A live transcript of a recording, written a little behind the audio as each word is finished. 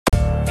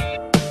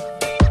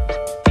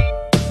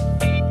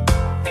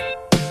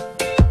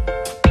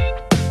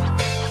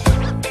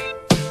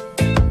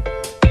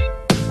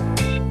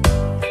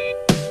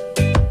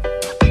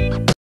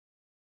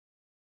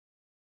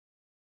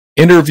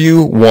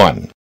Interview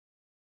 1.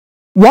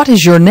 What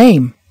is your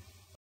name?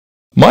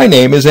 My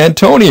name is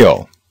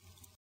Antonio.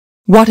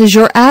 What is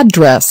your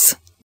address?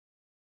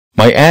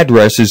 My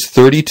address is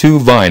 32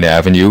 Vine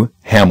Avenue,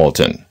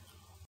 Hamilton.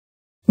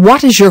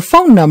 What is your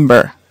phone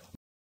number?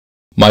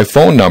 My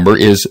phone number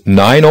is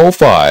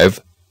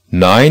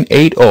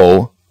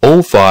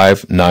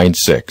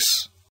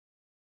 905-980-0596.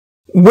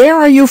 Where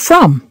are you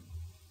from?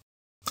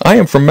 I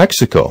am from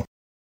Mexico.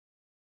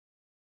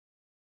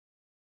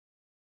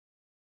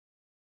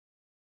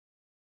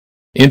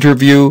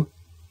 Interview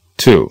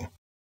 2.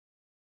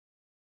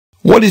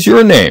 What is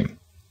your name?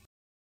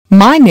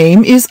 My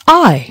name is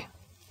I.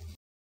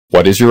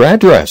 What is your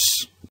address?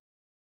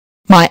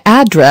 My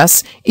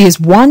address is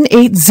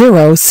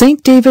 180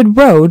 St. David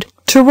Road,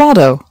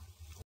 Toronto.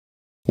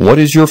 What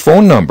is your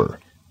phone number?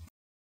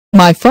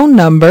 My phone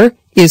number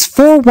is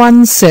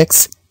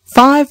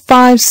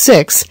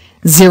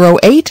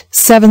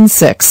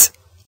 416-556-0876.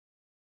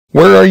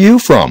 Where are you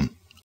from?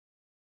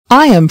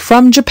 I am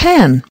from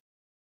Japan.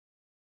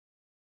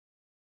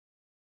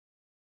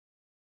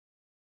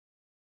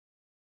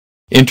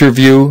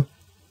 Interview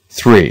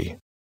 3.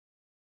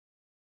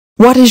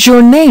 What is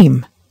your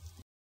name?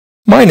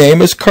 My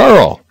name is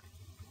Carl.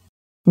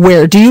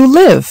 Where do you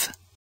live?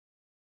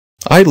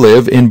 I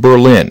live in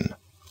Berlin.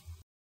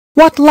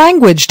 What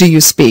language do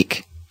you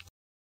speak?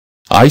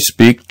 I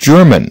speak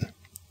German.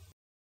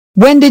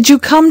 When did you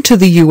come to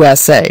the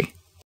USA?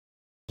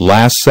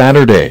 Last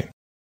Saturday.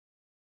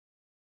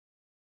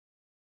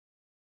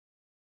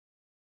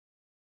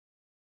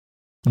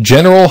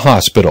 General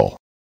Hospital,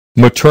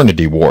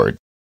 Maternity Ward.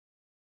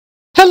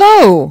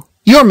 Hello!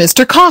 You're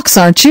Mr. Cox,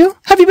 aren't you?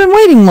 Have you been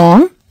waiting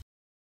long?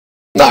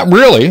 Not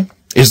really.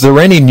 Is there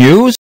any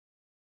news?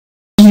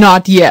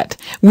 Not yet.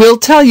 We'll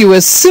tell you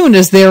as soon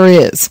as there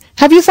is.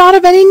 Have you thought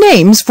of any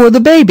names for the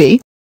baby?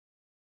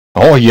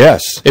 Oh,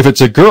 yes. If it's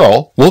a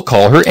girl, we'll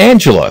call her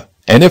Angela.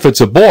 And if it's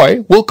a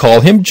boy, we'll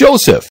call him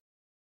Joseph.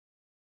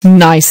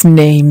 Nice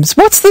names.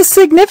 What's the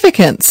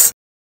significance?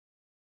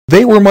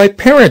 They were my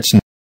parents' names.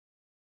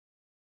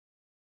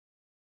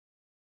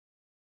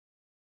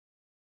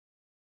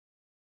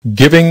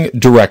 Giving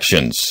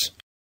directions.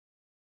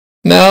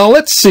 Now,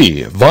 let's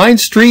see. Vine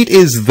Street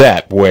is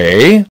that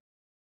way.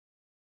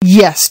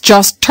 Yes,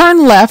 just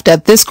turn left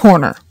at this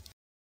corner.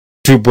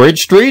 To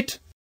Bridge Street?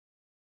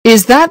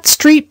 Is that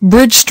street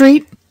Bridge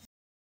Street?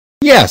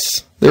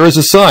 Yes, there is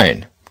a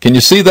sign. Can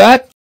you see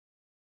that?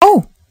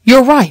 Oh,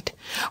 you're right.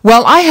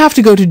 Well, I have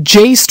to go to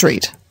J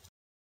Street.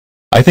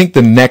 I think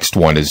the next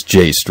one is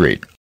J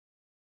Street.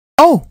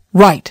 Oh,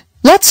 right.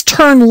 Let's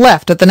turn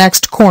left at the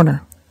next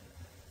corner.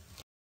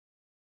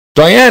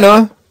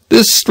 Diana,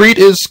 this street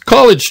is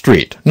College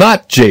Street,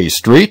 not J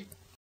Street.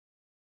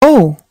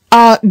 Oh,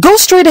 go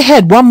straight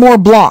ahead one more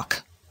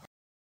block.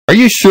 Are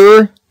you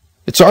sure?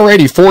 It's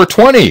already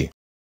 4:20.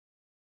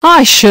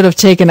 I should have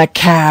taken a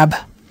cab.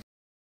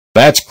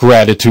 That's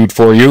gratitude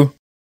for you.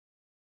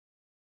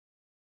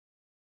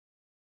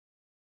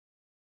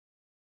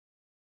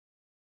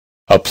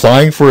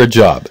 Applying for a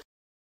job.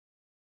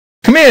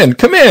 Come in,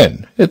 come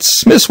in.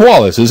 It's Miss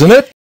Wallace, isn't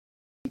it?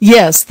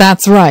 Yes,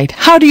 that's right.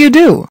 How do you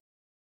do?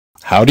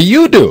 How do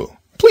you do?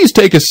 Please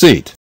take a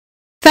seat.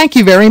 Thank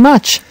you very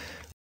much.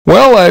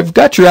 Well, I've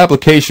got your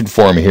application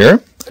form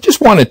here. I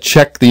just want to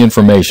check the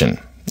information.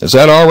 Is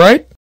that all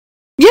right?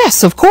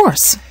 Yes, of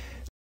course.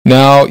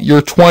 Now,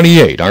 you're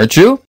 28, aren't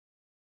you?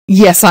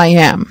 Yes, I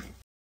am.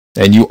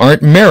 And you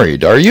aren't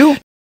married, are you?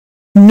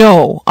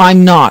 No,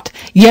 I'm not.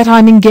 Yet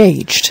I'm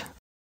engaged.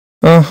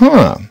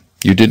 Uh-huh.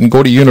 You didn't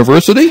go to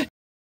university?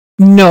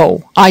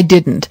 No, I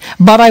didn't.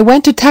 But I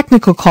went to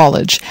technical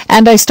college,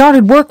 and I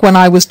started work when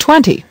I was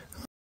 20.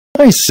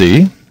 I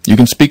see. You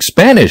can speak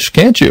Spanish,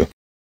 can't you?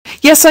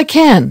 Yes, I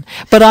can,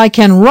 but I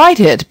can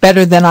write it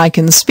better than I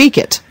can speak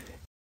it.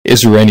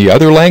 Is there any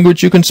other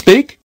language you can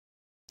speak?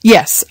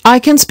 Yes, I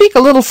can speak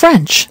a little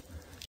French.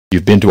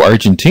 You've been to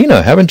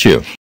Argentina, haven't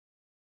you?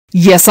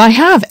 Yes, I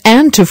have,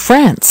 and to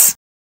France.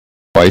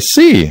 I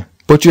see.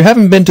 But you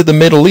haven't been to the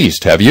Middle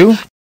East, have you?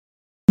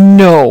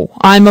 No,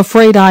 I'm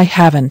afraid I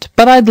haven't,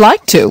 but I'd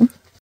like to.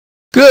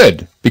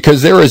 Good,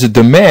 because there is a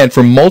demand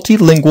for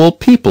multilingual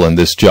people in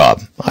this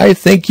job. I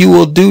think you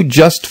will do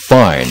just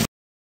fine.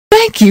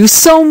 Thank you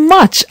so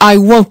much. I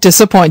won't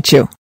disappoint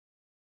you.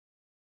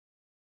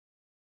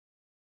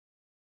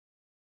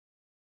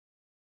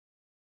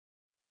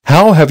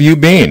 How have you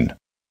been?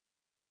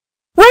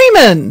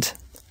 Raymond!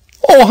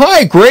 Oh,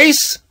 hi,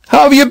 Grace.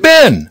 How have you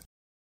been?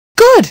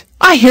 Good.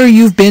 I hear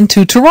you've been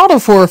to Toronto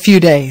for a few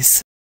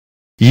days.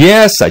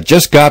 Yes, I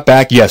just got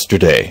back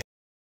yesterday.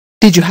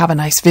 Did you have a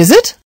nice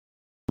visit?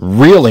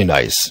 Really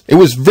nice. It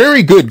was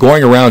very good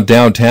going around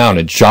downtown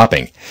and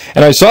shopping.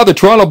 And I saw the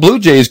Toronto Blue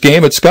Jays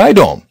game at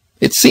Skydome.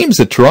 It seems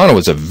that Toronto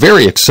is a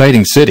very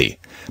exciting city.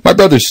 My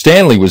brother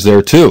Stanley was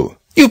there too.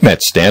 You've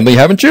met Stanley,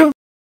 haven't you?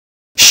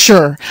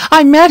 Sure.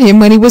 I met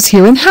him when he was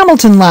here in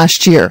Hamilton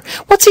last year.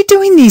 What's he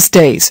doing these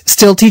days?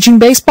 Still teaching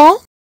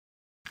baseball?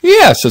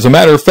 Yes, as a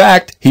matter of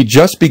fact, he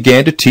just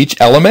began to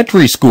teach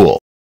elementary school.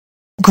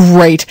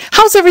 Great.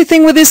 How's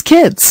everything with his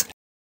kids?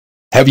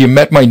 Have you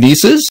met my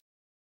nieces?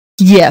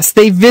 Yes,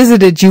 they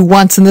visited you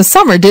once in the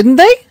summer, didn't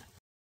they?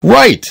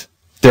 Right.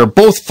 They're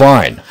both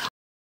fine.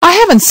 I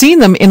haven't seen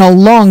them in a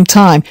long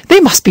time. They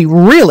must be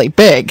really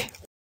big.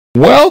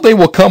 Well, they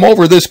will come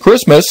over this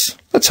Christmas.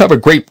 Let's have a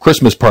great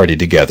Christmas party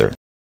together.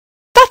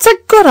 That's a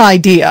good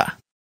idea.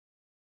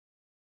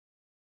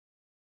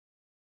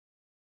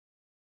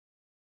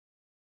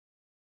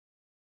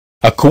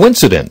 A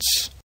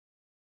coincidence.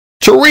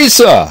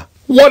 Teresa,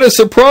 what a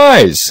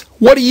surprise!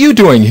 What are you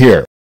doing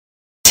here?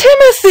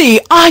 Timothy,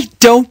 I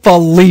don't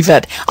believe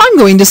it. I'm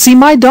going to see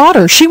my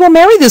daughter. She will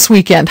marry this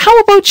weekend. How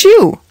about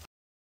you?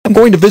 I'm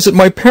going to visit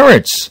my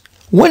parents.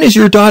 When is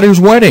your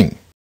daughter's wedding?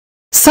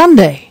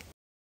 Sunday.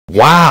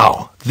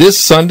 Wow! This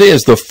Sunday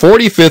is the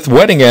 45th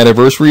wedding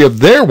anniversary of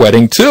their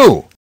wedding,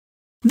 too.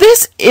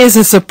 This is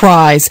a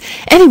surprise.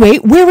 Anyway,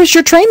 where is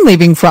your train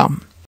leaving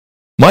from?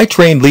 My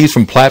train leaves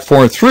from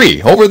Platform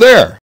 3, over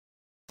there.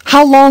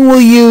 How long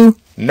will you...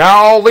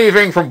 Now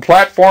leaving from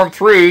Platform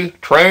 3,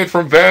 train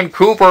from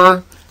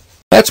Vancouver.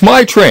 That's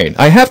my train.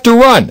 I have to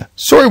run.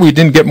 Sorry we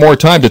didn't get more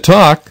time to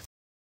talk.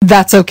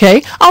 That's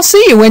okay. I'll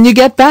see you when you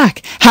get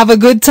back. Have a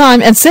good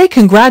time and say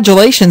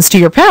congratulations to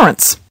your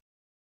parents.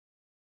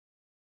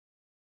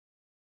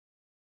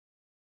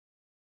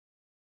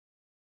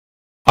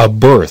 A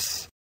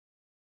birth.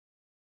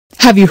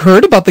 Have you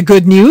heard about the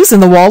good news in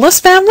the Wallace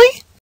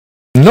family?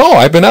 No,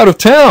 I've been out of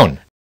town.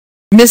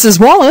 Mrs.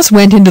 Wallace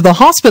went into the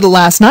hospital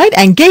last night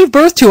and gave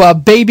birth to a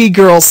baby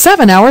girl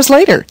 7 hours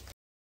later.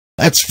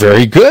 That's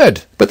very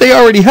good. But they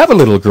already have a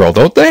little girl,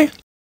 don't they?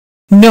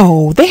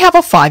 No, they have a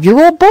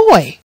 5-year-old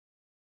boy.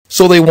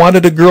 So they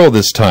wanted a girl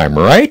this time,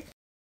 right?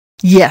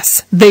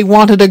 Yes, they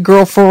wanted a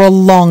girl for a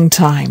long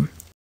time.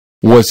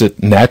 Was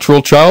it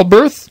natural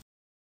childbirth?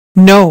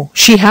 No,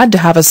 she had to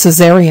have a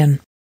cesarean.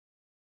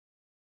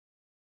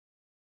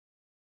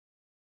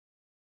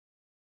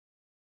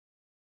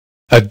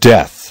 A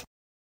death.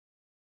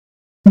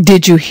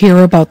 Did you hear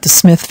about the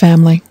Smith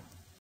family?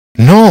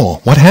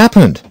 No, what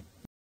happened?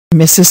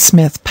 Mrs.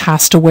 Smith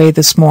passed away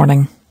this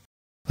morning.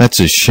 That's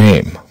a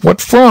shame. What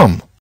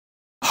from?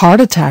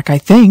 Heart attack, I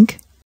think.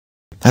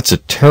 That's a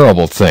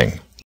terrible thing.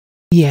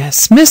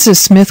 Yes, Mrs.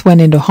 Smith went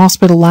into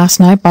hospital last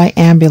night by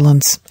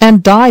ambulance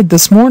and died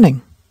this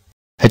morning.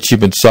 Had she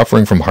been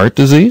suffering from heart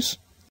disease?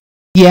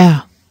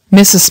 Yeah,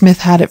 Mrs.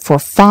 Smith had it for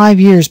 5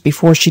 years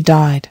before she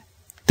died.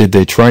 Did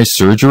they try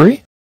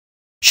surgery?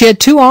 She had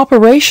 2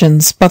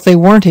 operations, but they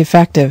weren't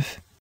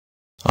effective.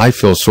 I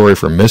feel sorry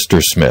for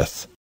Mr.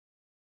 Smith.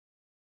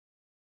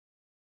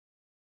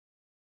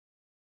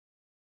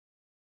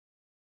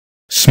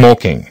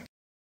 Smoking.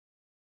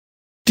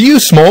 Do you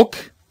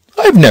smoke?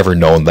 I've never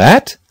known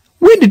that.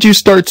 When did you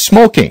start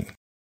smoking?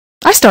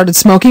 I started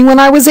smoking when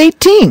I was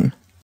 18.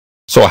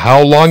 So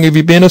how long have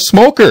you been a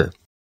smoker?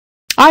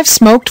 I've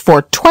smoked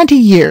for 20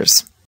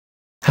 years.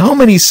 How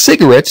many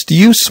cigarettes do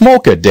you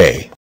smoke a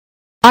day?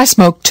 I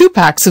smoke 2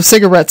 packs of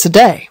cigarettes a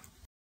day.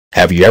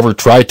 Have you ever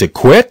tried to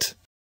quit?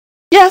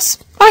 Yes,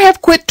 I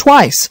have quit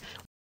twice.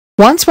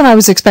 Once when I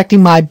was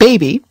expecting my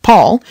baby,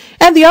 Paul,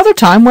 and the other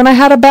time when I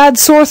had a bad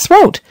sore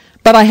throat,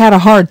 but I had a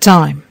hard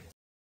time.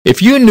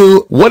 If you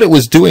knew what it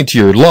was doing to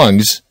your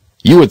lungs,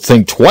 you would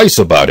think twice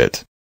about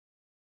it.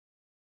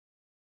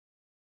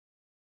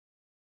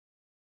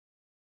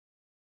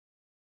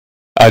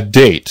 A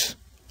date.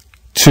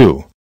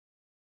 2.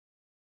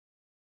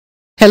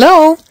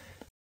 Hello?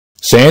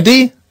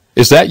 Sandy,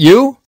 is that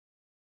you?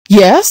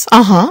 Yes,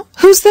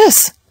 Who's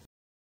this?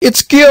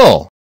 It's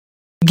Gil.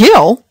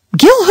 Gil?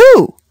 Gil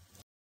who?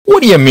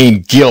 What do you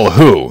mean, Gil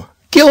who?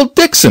 Gil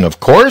Dixon, of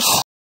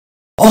course.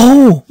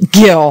 Oh,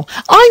 Gil,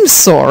 I'm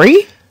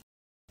sorry.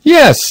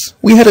 Yes,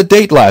 we had a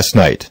date last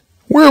night.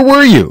 Where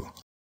were you?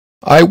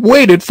 I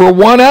waited for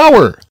 1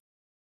 hour.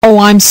 Oh,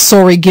 I'm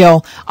sorry,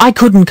 Gil. I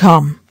couldn't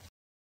come.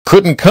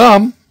 Couldn't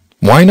come?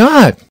 Why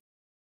not?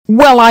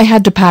 Well, I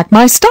had to pack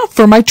my stuff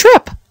for my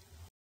trip.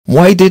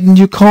 Why didn't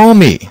you call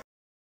me?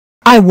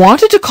 I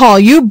wanted to call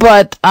you,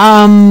 but,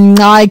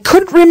 I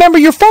couldn't remember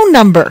your phone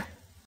number.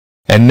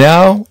 And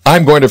now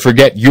I'm going to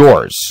forget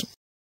yours.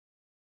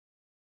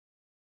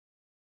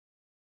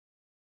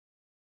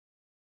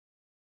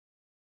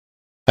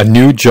 A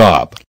new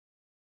job.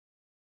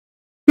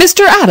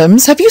 Mr.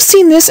 Adams, have you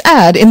seen this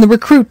ad in the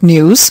Recruit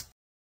News?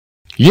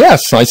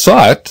 Yes, I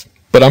saw it,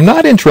 but I'm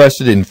not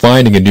interested in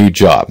finding a new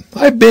job.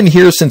 I've been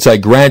here since I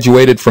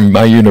graduated from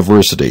my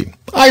university.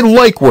 I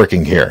like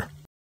working here.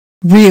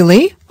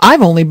 Really?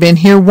 I've only been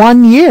here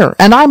 1 year,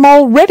 and I'm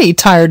already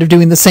tired of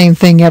doing the same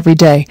thing every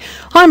day.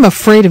 I'm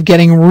afraid of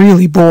getting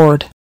really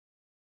bored.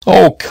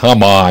 Oh,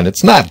 come on,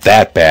 it's not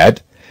that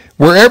bad.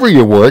 Wherever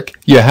you work,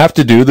 you have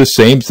to do the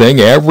same thing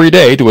every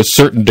day to a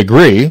certain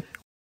degree.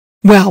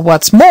 Well,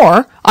 what's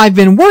more, I've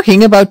been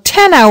working about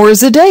 10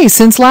 hours a day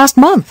since last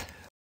month.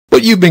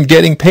 But you've been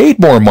getting paid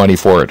more money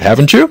for it,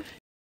 haven't you?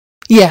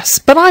 Yes,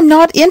 but I'm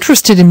not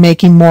interested in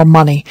making more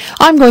money.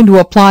 I'm going to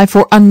apply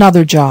for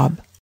another job.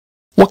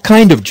 What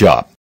kind of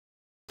job?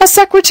 A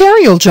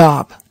secretarial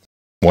job.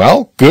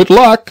 Well, good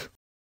luck.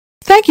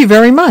 Thank you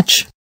very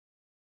much.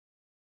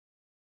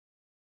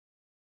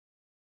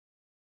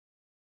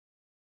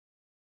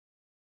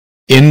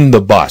 In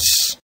the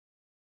bus.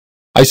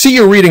 I see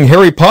you're reading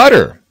Harry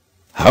Potter.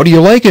 How do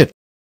you like it?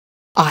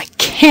 I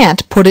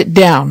can't put it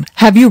down.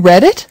 Have you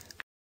read it?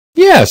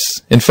 Yes.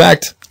 In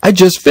fact, I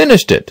just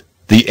finished it.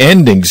 The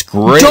ending's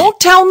great. Don't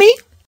tell me!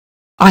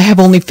 I have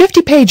only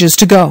 50 pages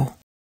to go.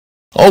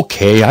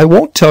 Okay, I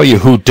won't tell you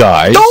who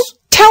dies. Don't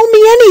tell me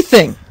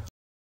anything!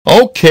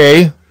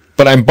 Okay,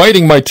 but I'm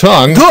biting my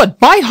tongue. Good,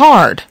 bite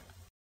hard.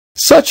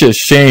 Such a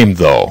shame,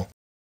 though.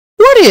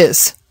 What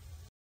is?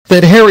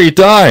 That Harry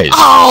dies.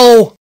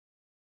 Oh!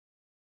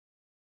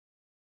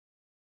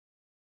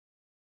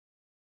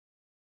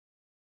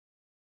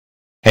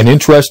 An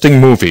interesting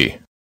movie.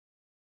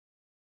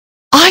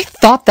 I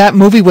thought that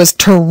movie was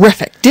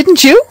terrific,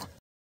 didn't you?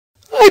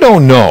 I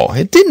don't know.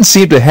 It didn't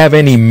seem to have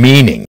any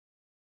meaning.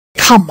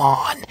 Come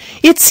on.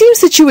 It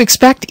seems that you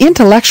expect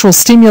intellectual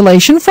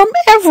stimulation from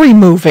every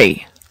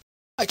movie.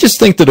 I just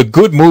think that a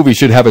good movie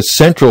should have a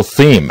central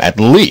theme, at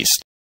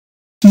least.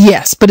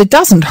 Yes, but it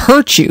doesn't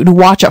hurt you to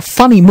watch a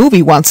funny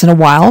movie once in a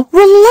while.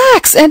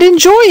 Relax and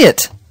enjoy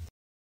it.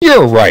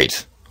 You're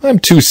right. I'm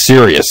too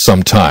serious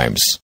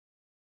sometimes.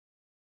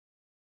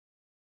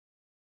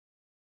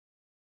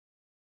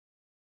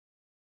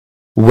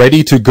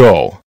 Ready to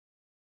go.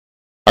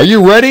 Are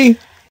you ready?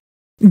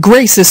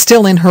 Grace is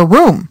still in her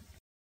room.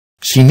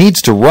 She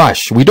needs to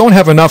rush. We don't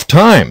have enough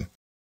time.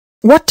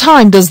 What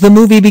time does the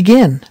movie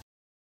begin?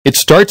 It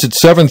starts at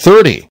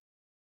 7:30.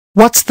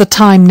 What's the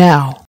time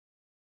now?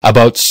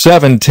 About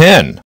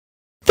 7:10.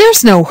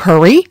 There's no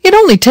hurry. It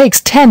only takes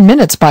 10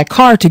 minutes by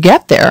car to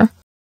get there.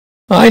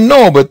 I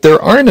know, but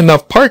there aren't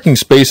enough parking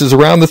spaces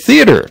around the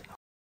theater.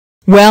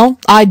 Well,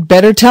 I'd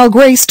better tell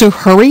Grace to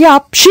hurry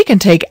up. She can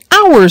take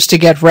hours to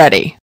get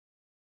ready.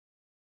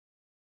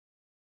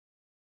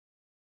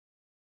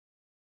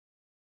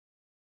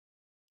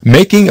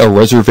 Making a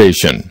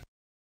reservation.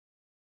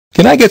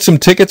 Can I get some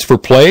tickets for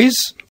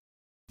plays?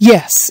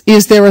 Yes.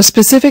 Is there a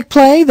specific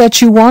play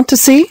that you want to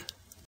see?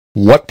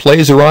 What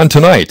plays are on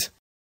tonight?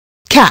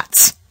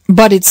 Cats,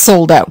 but it's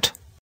sold out.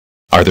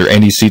 Are there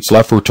any seats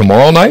left for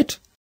tomorrow night?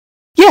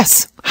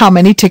 Yes. How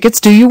many tickets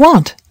do you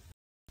want?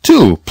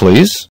 2,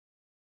 please.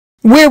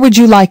 Where would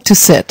you like to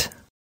sit?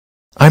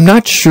 I'm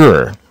not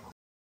sure.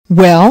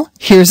 Well,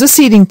 here's a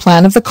seating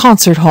plan of the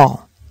concert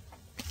hall.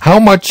 How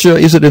much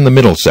is it in the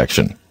middle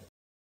section?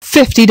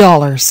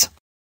 $50.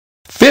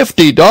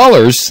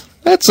 $50?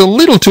 That's a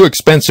little too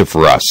expensive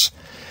for us.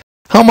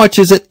 How much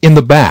is it in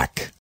the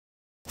back?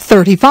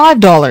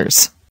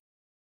 $35.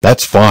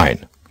 That's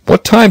fine.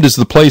 What time does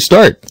the play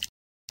start?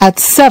 At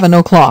 7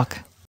 o'clock.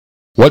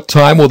 What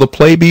time will the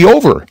play be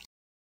over?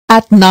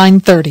 At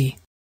 9:30.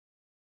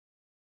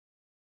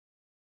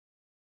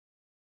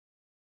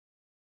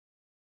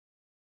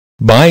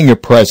 Buying a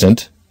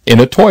present in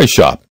a toy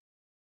shop.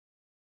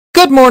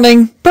 Good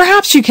morning.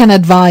 Perhaps you can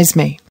advise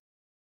me.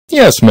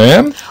 Yes,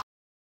 ma'am.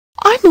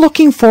 I'm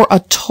looking for a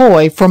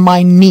toy for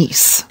my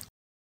niece.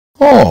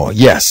 Oh,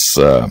 yes.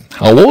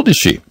 How old is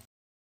she?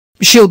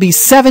 She'll be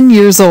 7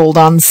 years old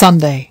on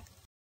Sunday.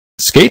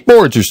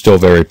 Skateboards are still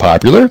very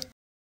popular.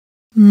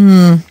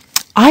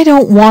 I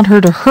don't want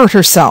her to hurt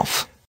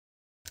herself.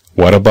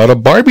 What about a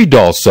Barbie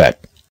doll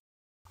set?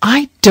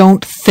 I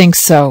don't think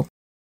so.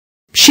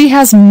 She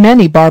has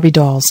many Barbie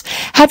dolls.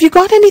 Have you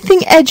got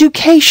anything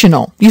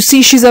educational? You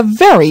see, she's a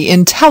very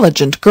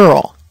intelligent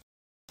girl.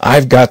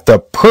 I've got the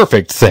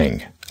perfect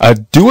thing. A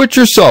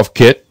do-it-yourself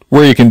kit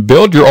where you can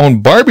build your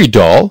own Barbie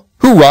doll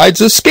who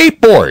rides a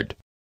skateboard.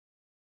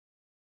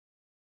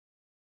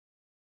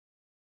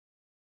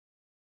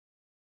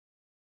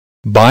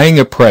 Buying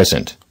a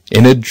present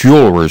in a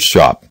jeweler's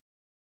shop.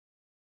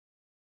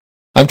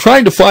 I'm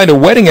trying to find a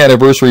wedding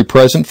anniversary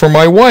present for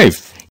my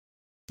wife.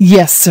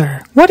 Yes,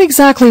 sir. What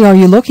exactly are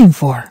you looking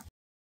for?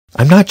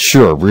 I'm not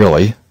sure,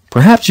 really.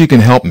 Perhaps you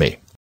can help me.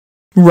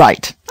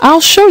 Right.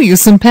 I'll show you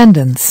some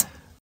pendants.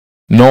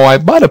 No, I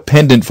bought a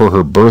pendant for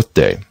her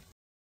birthday.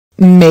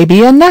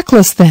 Maybe a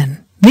necklace,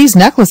 then. These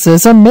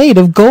necklaces are made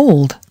of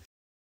gold.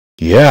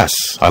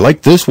 Yes, I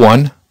like this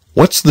one.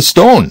 What's the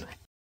stone?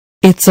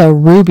 It's a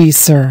ruby,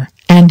 sir,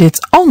 and it's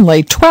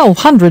only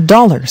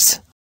 $1,200.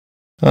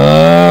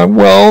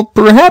 Well,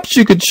 perhaps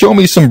you could show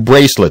me some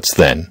bracelets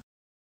then.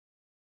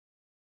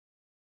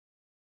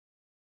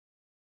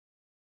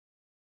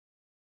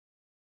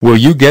 Will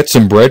you get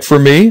some bread for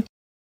me?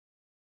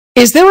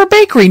 Is there a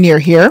bakery near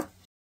here?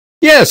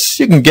 Yes,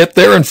 you can get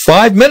there in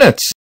 5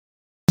 minutes.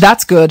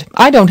 That's good.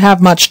 I don't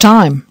have much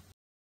time.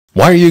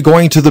 Why are you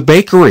going to the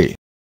bakery?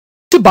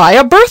 To buy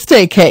a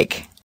birthday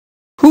cake.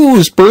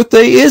 Whose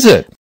birthday is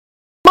it?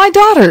 My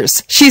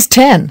daughter's. She's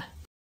 10.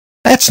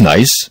 That's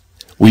nice.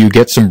 Will you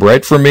get some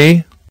bread for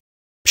me?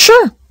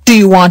 Sure. Do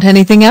you want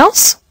anything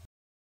else?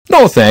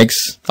 No,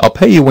 thanks. I'll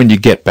pay you when you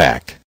get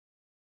back.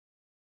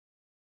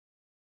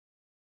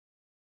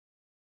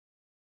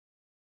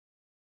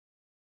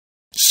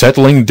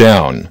 Settling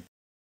down.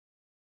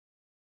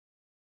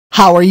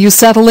 How are you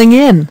settling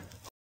in?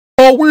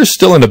 Oh, we're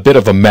still in a bit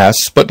of a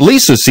mess, but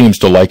Lisa seems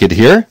to like it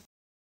here.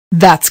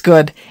 That's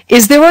good.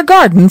 Is there a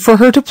garden for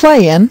her to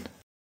play in?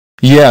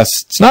 Yes,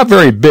 it's not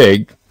very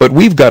big, but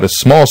we've got a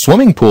small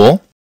swimming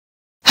pool.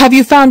 Have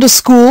you found a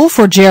school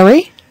for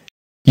Jerry?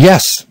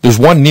 Yes, there's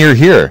one near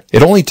here.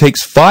 It only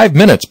takes 5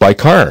 minutes by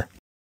car.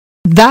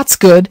 That's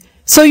good.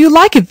 So you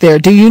like it there,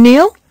 do you,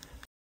 Neil?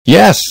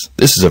 Yes,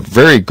 this is a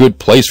very good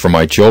place for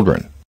my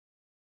children.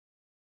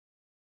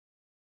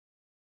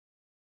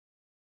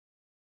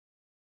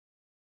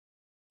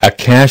 A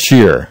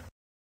cashier.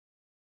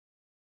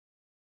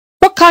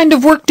 What kind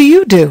of work do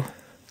you do?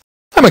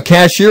 I'm a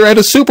cashier at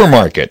a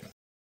supermarket.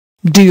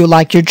 Do you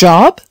like your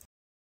job?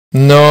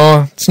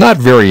 No, it's not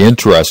very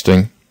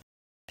interesting.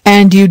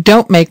 And you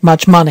don't make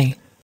much money.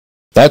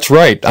 That's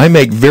right, I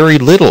make very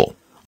little.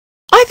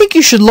 I think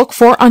you should look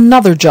for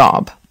another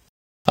job.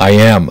 I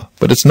am,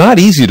 but it's not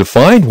easy to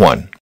find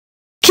one.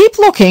 Keep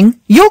looking.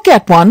 You'll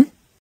get one.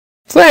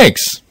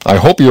 Thanks. I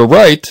hope you're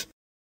right.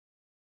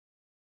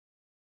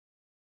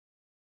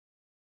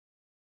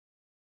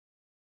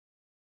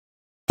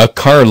 A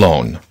car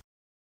loan.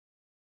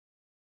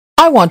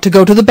 I want to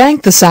go to the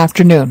bank this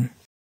afternoon.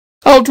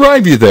 I'll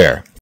drive you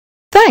there.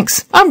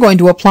 Thanks. I'm going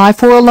to apply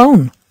for a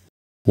loan.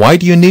 Why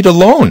do you need a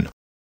loan?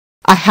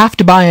 I have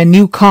to buy a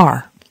new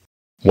car.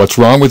 What's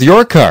wrong with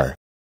your car?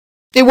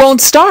 It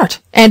won't start,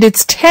 and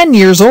it's 10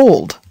 years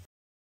old.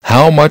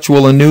 How much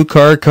will a new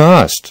car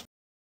cost?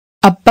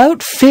 About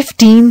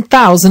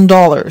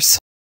 $15,000.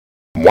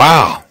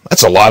 Wow,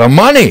 that's a lot of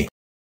money.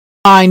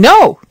 I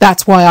know.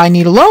 That's why I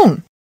need a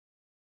loan.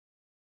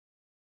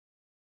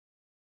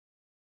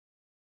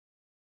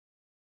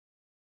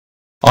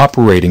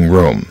 Operating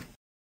room.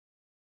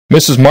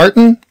 Mrs.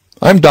 Martin,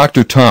 I'm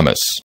Dr. Thomas.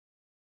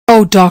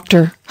 Oh,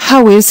 doctor,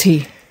 how is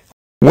he?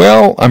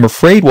 Well, I'm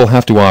afraid we'll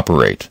have to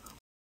operate.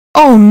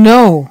 Oh,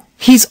 no.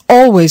 He's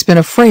always been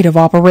afraid of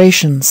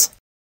operations.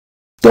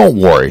 Don't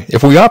worry.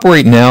 If we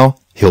operate now,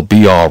 he'll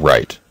be all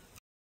right.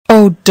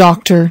 Oh,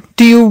 doctor,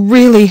 do you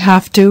really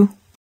have to?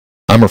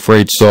 I'm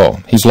afraid so.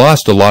 He's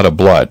lost a lot of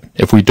blood.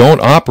 If we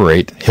don't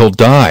operate, he'll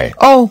die.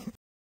 Oh,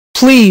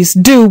 please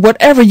do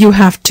whatever you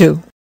have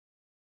to.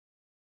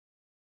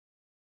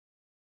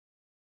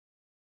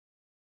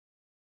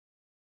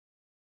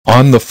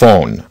 On the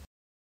phone.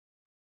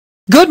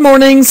 Good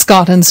morning,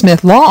 Scott and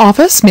Smith Law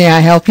Office. May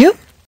I help you?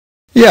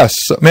 Yes,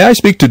 may I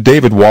speak to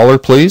David Waller,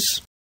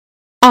 please?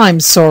 I'm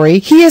sorry,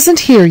 he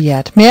isn't here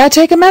yet. May I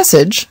take a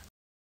message?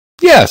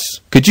 Yes.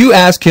 Could you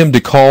ask him to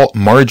call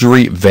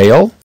Marjorie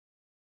Vale?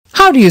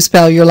 How do you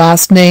spell your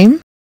last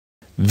name?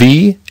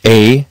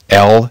 V-A-L-E.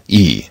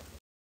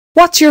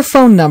 What's your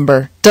phone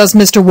number? Does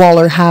Mr.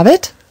 Waller have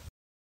it?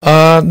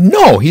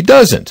 No, he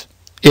doesn't.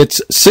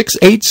 It's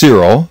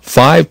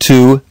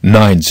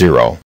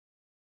 680-5290.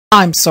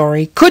 I'm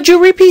sorry, could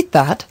you repeat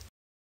that?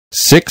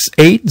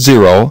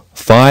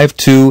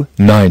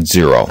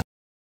 680-5290.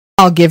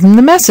 I'll give him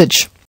the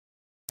message.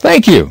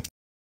 Thank you.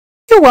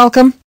 You're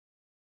welcome.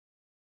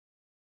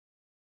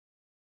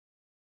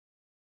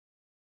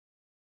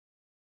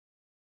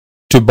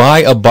 To buy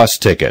a bus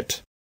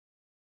ticket.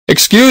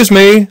 Excuse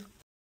me.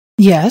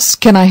 Yes,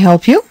 can I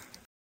help you?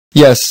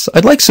 Yes,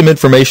 I'd like some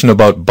information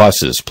about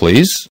buses,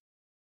 please.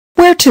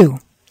 Where to?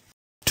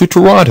 To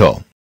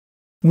Toronto.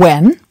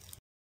 When?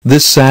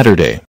 This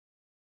Saturday.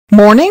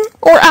 Morning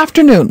or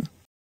afternoon?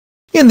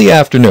 In the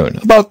afternoon,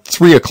 about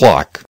 3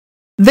 o'clock.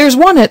 There's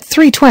one at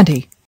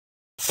 3:20.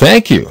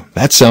 Thank you.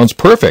 That sounds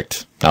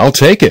perfect. I'll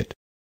take it.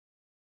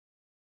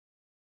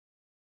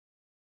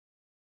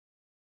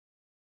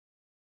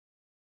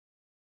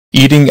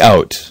 Eating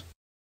out.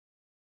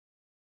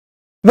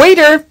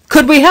 Waiter,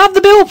 could we have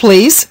the bill,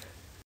 please?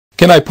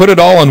 Can I put it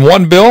all on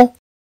one bill?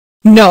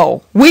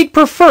 No, we'd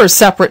prefer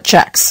separate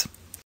checks.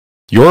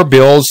 Your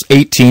bill's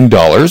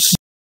 $18.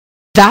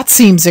 That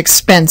seems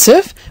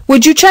expensive.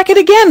 Would you check it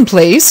again,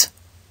 please?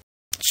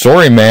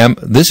 Sorry, ma'am.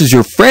 This is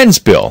your friend's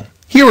bill.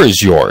 Here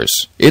is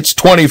yours. It's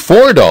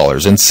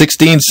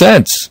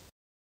 $24.16.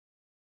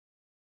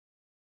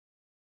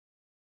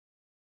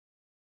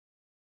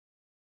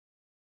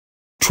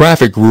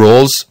 Traffic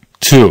rules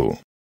 2.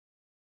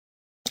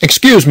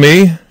 Excuse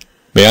me.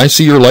 May I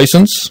see your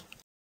license?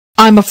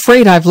 I'm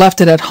afraid I've left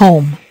it at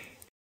home.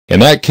 In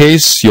that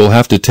case, you'll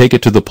have to take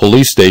it to the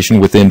police station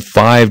within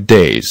 5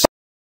 days.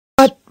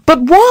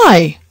 But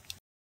why?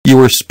 You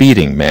were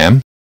speeding,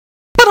 ma'am.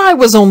 But I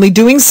was only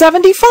doing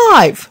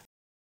 75.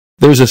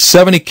 There's a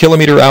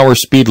 70-kilometer-hour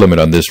speed limit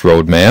on this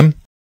road, ma'am.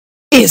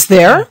 Is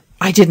there?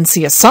 I didn't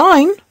see a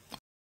sign.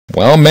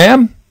 Well,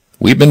 ma'am,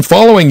 we've been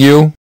following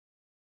you.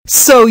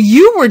 So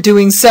you were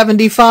doing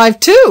 75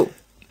 too?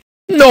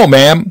 No,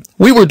 ma'am.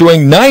 We were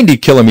doing 90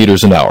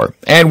 kilometers an hour,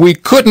 and we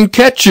couldn't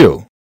catch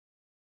you.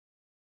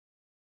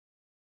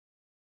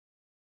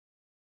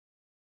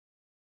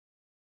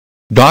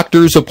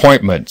 Doctor's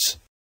appointments.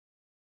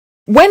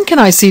 When can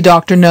I see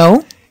Dr.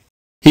 No?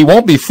 He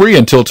won't be free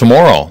until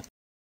tomorrow.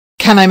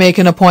 Can I make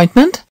an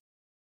appointment?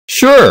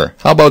 Sure.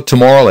 How about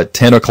tomorrow at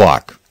 10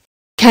 o'clock?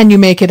 Can you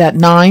make it at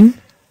 9?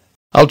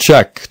 I'll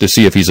check to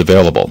see if he's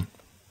available.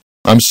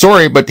 I'm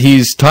sorry, but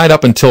he's tied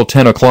up until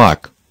 10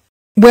 o'clock.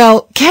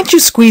 Well, can't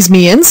you squeeze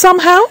me in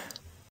somehow?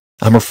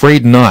 I'm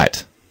afraid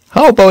not.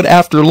 How about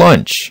after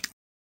lunch?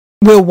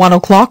 Will 1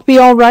 o'clock be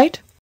all right?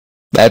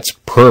 That's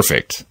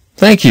perfect.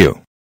 Thank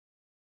you.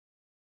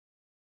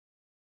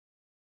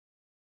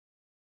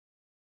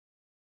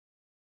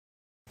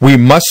 We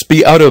must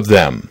be out of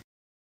them.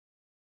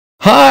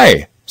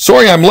 Hi!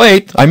 Sorry I'm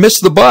late. I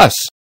missed the bus.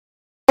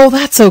 Oh,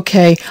 that's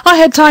okay. I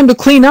had time to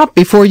clean up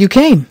before you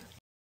came.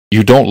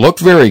 You don't look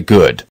very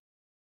good.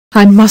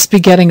 I must be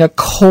getting a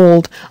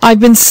cold. I've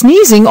been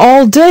sneezing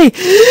all day.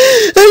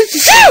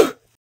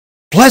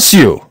 Bless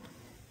you.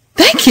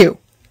 Thank you.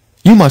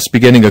 You must be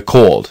getting a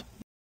cold.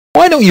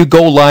 Why don't you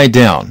go lie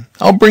down?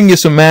 I'll bring you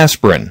some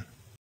aspirin.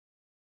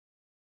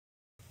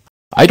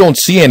 I don't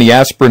see any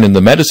aspirin in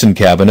the medicine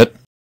cabinet.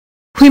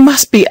 We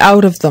must be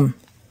out of them.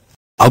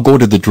 I'll go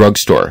to the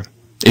drugstore.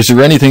 Is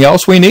there anything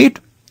else we need?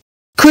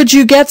 Could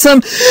you get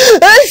some...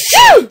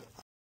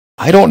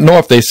 I don't know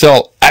if they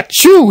sell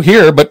achoo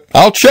here, but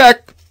I'll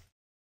check.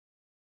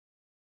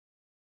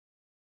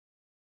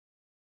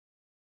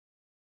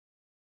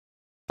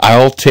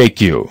 I'll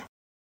take you.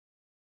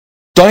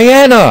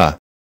 Diana!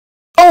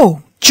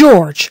 Oh,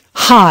 George.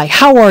 Hi,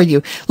 how are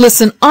you?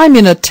 Listen, I'm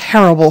in a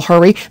terrible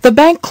hurry. The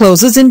bank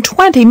closes in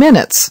 20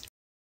 minutes.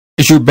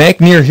 Is your bank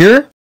near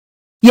here?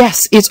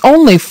 Yes, it's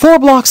only 4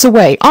 blocks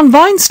away, on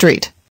Vine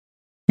Street.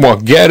 Well,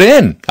 get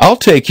in. I'll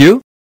take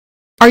you.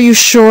 Are you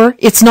sure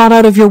it's not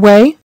out of your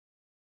way?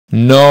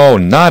 No,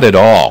 not at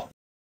all.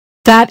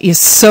 That is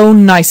so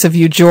nice of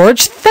you,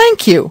 George.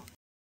 Thank you.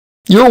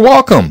 You're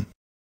welcome.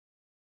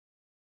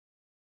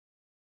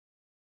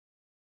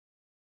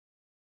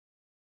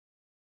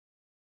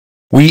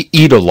 We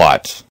eat a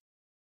lot.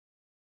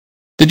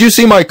 Did you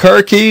see my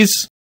car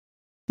keys?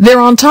 They're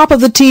on top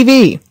of the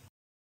TV.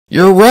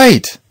 You're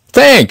right.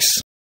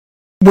 Thanks.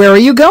 Where are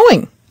you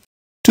going?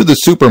 To the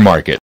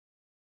supermarket.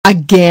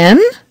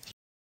 Again?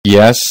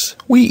 Yes,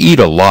 we eat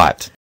a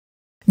lot.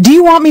 Do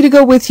you want me to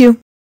go with you?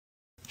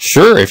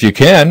 Sure, if you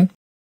can.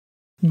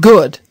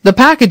 Good. The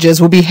packages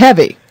will be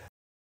heavy.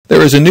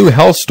 There is a new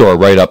health store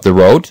right up the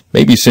road.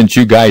 Maybe since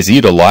you guys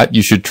eat a lot,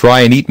 you should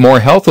try and eat more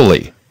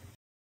healthily.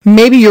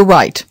 Maybe you're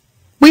right.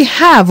 We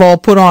have all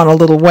put on a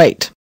little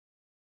weight.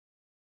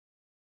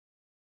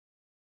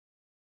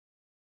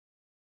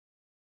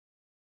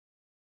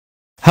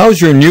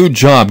 How's your new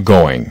job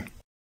going?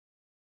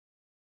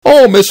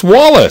 Oh, Miss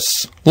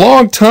Wallace!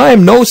 Long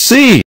time no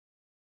see!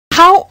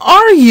 How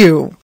are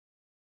you?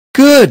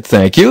 Good,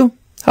 thank you.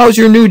 How's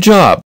your new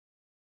job?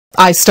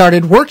 I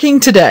started working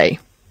today.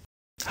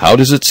 How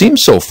does it seem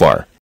so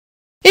far?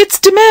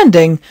 It's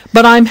demanding,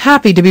 but I'm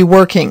happy to be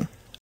working.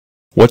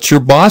 What's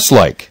your boss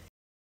like?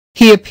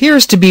 He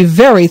appears to be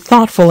very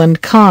thoughtful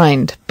and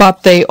kind,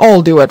 but they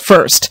all do at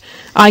first.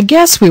 I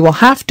guess we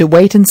will have to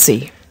wait and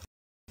see.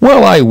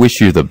 Well, I wish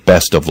you the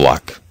best of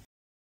luck.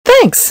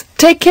 Thanks.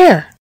 Take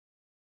care.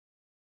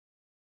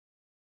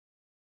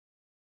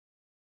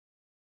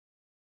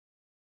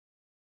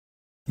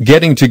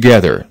 Getting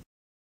together.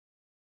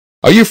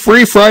 Are you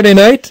free Friday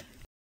night?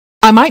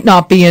 I might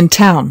not be in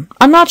town.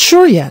 I'm not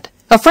sure yet.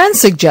 A friend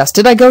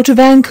suggested I go to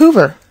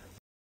Vancouver.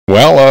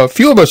 Well, a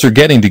few of us are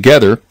getting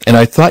together, and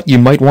I thought you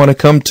might want to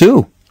come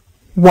too.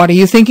 What are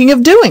you thinking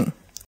of doing?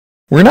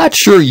 We're not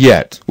sure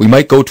yet. We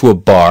might go to a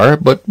bar,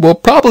 but we'll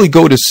probably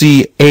go to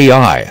see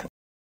AI.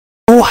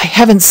 Oh, I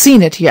haven't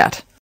seen it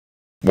yet.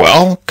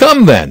 Well,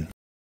 come then.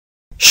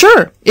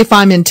 Sure, if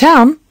I'm in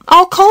town,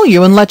 I'll call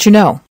you and let you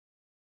know.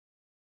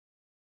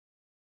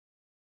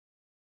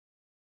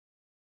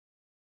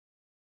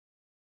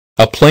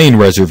 A plane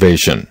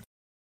reservation.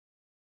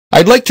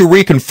 I'd like to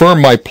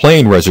reconfirm my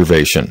plane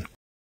reservation.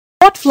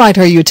 What flight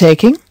are you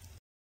taking?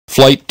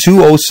 Flight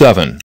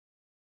 207.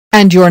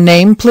 And your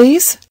name,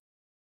 please?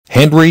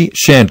 Henry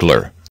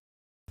Chandler.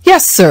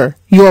 Yes, sir.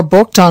 You're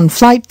booked on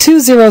Flight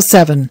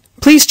 207.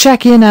 Please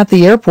check in at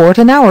the airport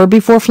an hour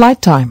before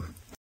flight time.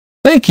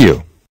 Thank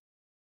you.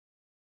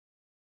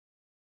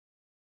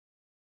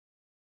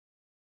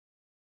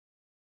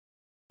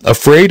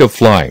 Afraid of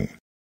flying.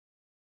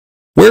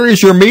 Where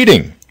is your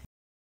meeting?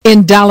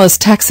 In Dallas,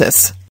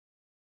 Texas.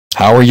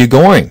 How are you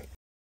going?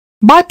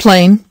 By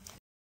plane.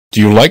 Do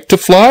you like to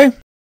fly?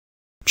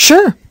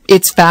 Sure.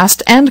 It's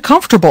fast and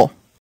comfortable.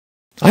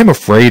 I'm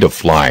afraid of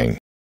flying.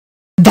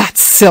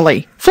 That's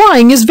silly.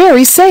 Flying is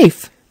very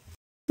safe.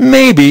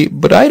 Maybe,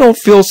 but I don't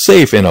feel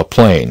safe in a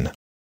plane.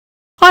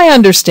 I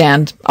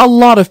understand. A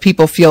lot of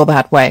people feel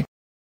that way.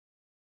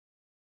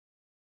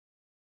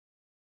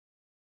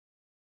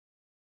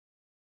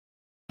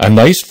 A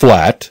nice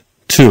flat,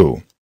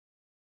 2.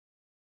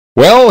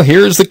 Well,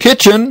 here's the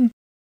kitchen.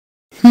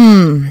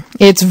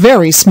 It's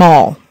very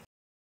small.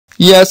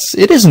 Yes,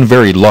 it isn't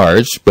very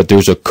large, but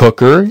there's a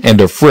cooker and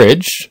a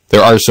fridge.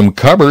 There are some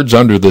cupboards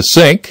under the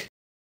sink.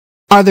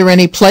 Are there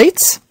any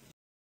plates?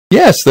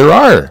 Yes, there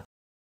are.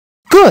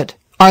 Good.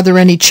 Are there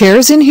any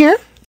chairs in here?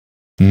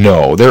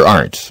 No, there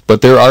aren't,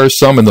 but there are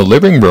some in the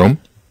living room.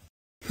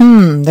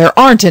 There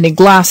aren't any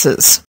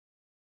glasses.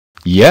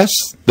 Yes,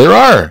 there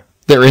are.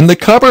 They're in the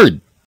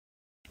cupboard.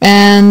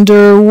 And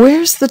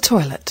where's the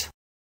toilet?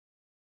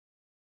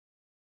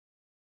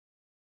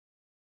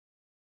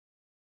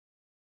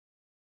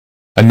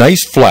 A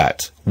nice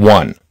flat,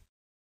 1.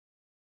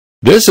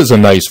 This is a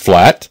nice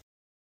flat.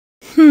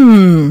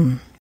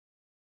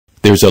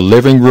 There's a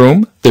living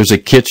room, there's a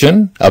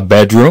kitchen, a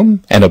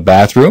bedroom, and a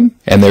bathroom,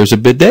 and there's a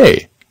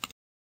bidet.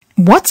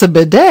 What's a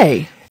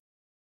bidet?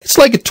 It's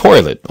like a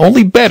toilet,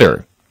 only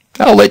better.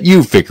 I'll let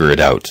you figure it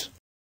out.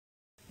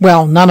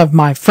 Well, none of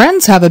my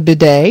friends have a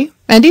bidet,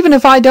 and even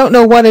if I don't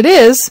know what it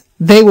is,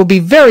 they will be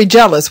very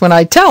jealous when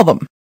I tell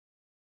them.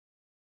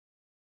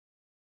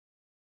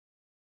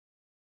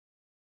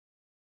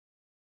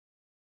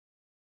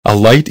 A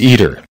light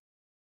eater.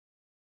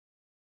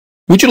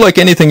 Would you like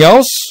anything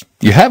else?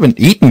 You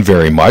haven't eaten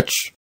very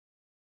much.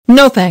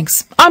 No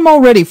thanks. I'm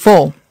already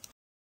full.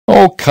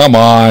 Oh, come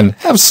on.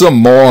 Have some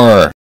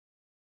more.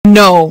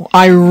 No,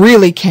 I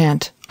really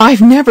can't.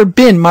 I've never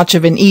been much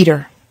of an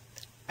eater.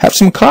 Have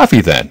some coffee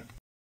then.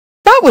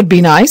 That would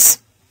be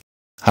nice.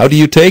 How do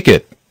you take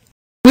it?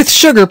 With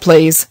sugar,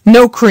 please.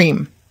 No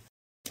cream.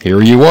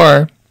 Here you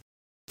are.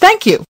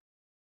 Thank you.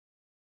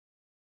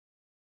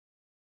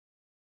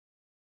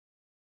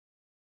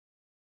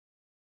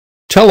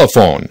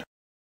 Telephone.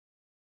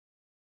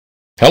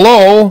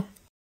 Hello?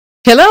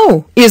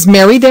 Hello, is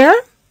Mary there?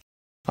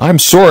 I'm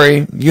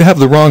sorry, you have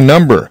the wrong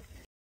number.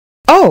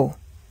 Oh,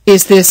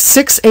 is this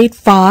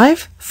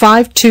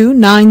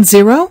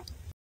 685-5290?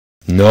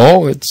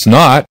 No, it's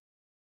not.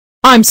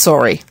 I'm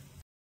sorry.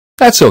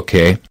 That's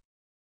okay.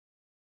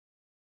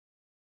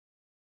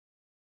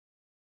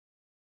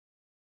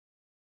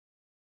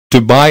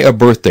 To buy a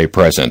birthday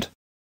present.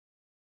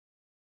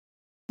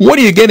 What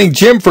are you getting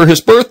Jim for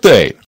his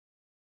birthday?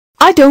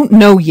 I don't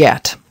know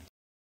yet.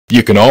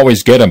 You can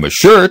always get him a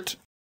shirt.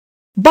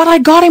 But I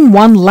got him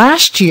one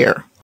last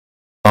year.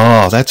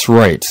 Oh, that's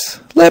right.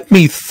 Let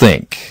me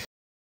think.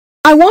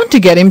 I want to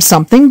get him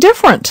something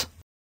different.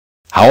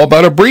 How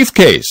about a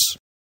briefcase?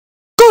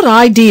 Good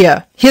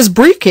idea. His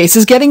briefcase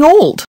is getting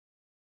old.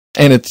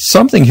 And it's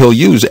something he'll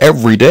use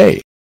every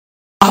day.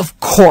 Of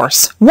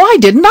course. Why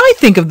didn't I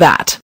think of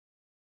that?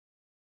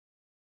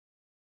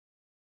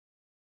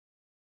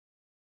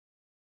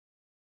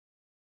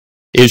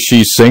 Is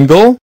she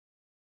single?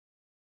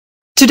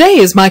 Today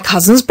is my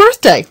cousin's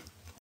birthday.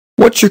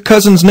 What's your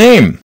cousin's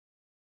name?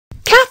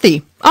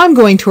 Kathy. I'm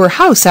going to her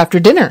house after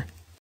dinner.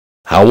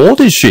 How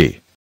old is she?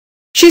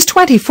 She's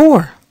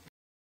 24.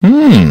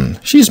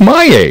 She's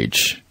my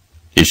age.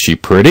 Is she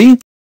pretty?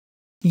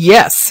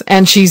 Yes,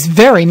 and she's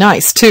very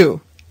nice,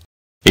 too.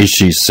 Is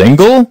she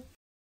single?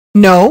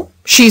 No,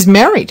 she's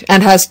married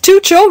and has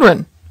 2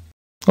 children.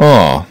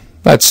 Oh,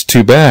 that's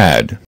too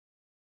bad.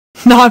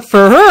 Not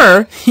for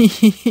her.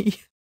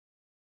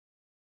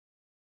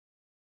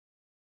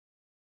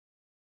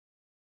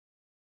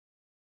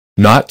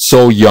 Not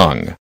so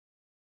young.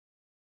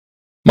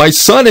 My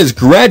son is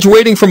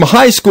graduating from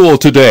high school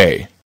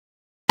today.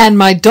 And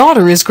my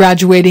daughter is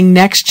graduating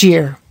next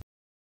year.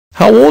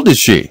 How old is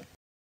she?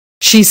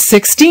 She's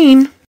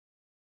 16.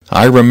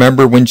 I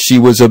remember when she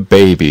was a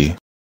baby.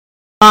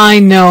 I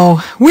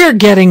know. We're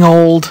getting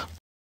old.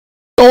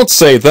 Don't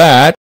say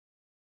that.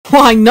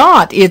 Why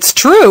not? It's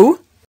true.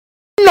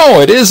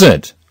 No, it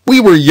isn't. We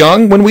were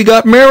young when we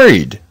got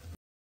married.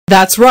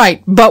 That's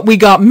right, but we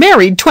got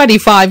married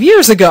 25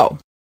 years ago.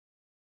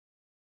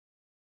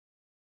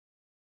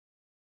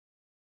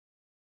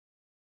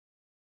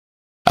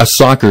 A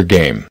soccer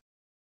game.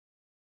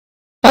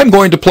 I'm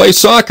going to play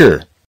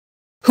soccer.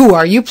 Who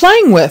are you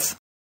playing with?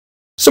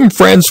 Some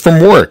friends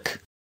from work.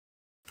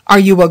 Are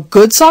you a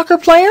good soccer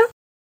player?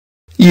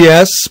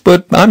 Yes,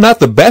 but I'm not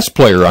the best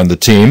player on the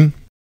team.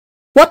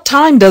 What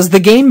time does the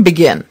game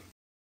begin?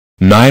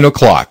 9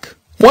 o'clock.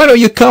 Why don't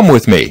you come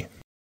with me?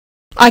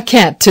 I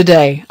can't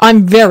today.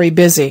 I'm very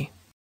busy.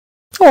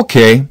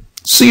 Okay.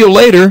 See you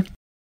later.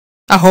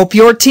 I hope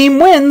your team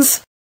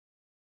wins.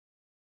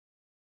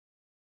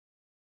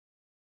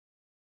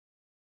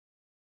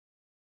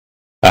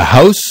 A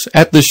house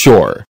at the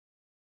shore.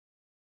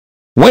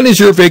 When is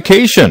your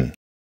vacation?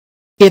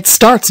 It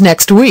starts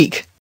next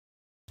week.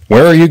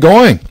 Where are you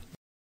going?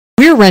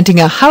 We're renting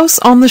a house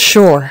on the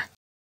shore.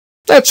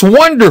 That's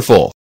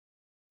wonderful.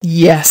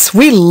 Yes,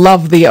 we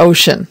love the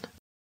ocean.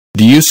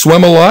 Do you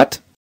swim a lot?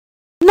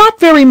 Not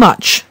very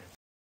much.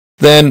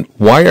 Then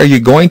why are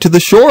you going to the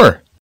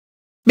shore?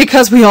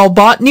 Because we all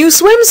bought new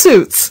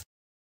swimsuits.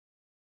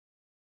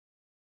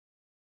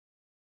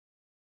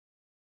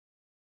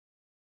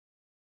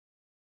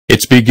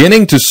 It's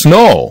beginning to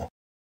snow.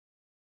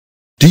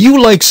 Do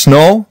you like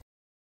snow?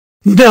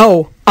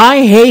 No,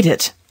 I hate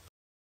it.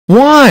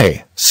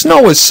 Why?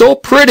 Snow is so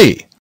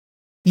pretty.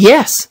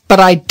 Yes, but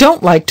I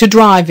don't like to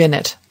drive in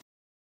it.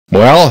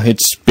 Well,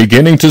 it's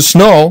beginning to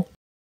snow.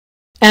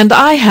 And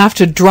I have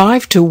to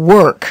drive to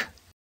work.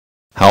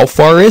 How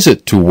far is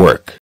it to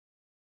work?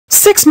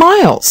 6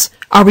 miles.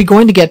 Are we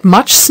going to get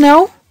much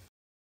snow?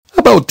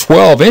 About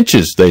 12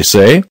 inches, they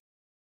say.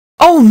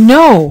 Oh,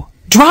 no.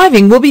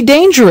 Driving will be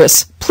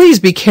dangerous. Please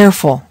be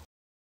careful.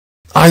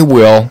 I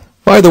will.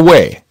 By the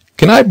way,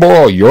 can I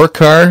borrow your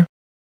car?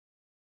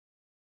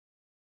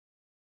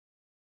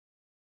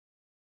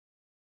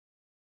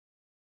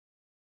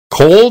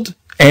 Cold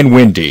and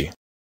windy.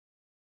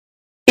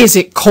 Is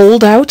it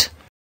cold out?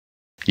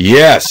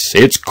 Yes,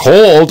 it's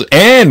cold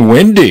and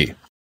windy.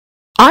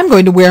 I'm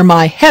going to wear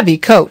my heavy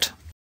coat.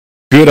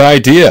 Good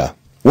idea.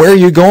 Where are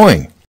you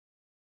going?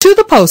 To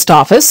the post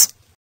office.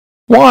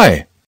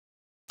 Why?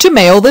 to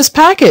mail this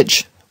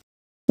package.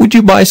 Would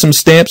you buy some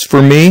stamps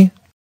for me?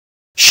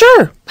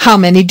 Sure. How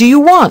many do you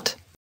want?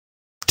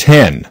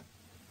 10.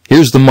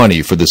 Here's the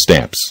money for the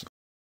stamps.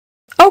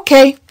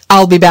 Okay,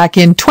 I'll be back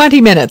in 20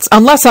 minutes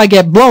unless I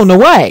get blown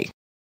away.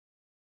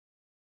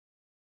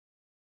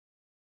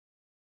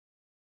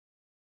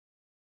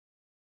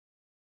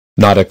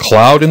 Not a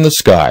cloud in the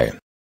sky.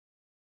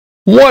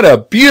 What a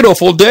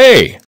beautiful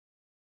day!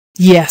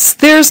 Yes,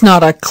 there's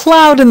not a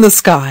cloud in the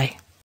sky.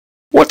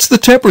 What's the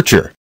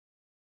temperature?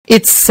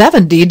 It's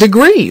 70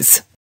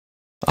 degrees.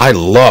 I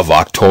love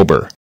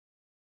October.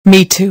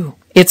 Me too.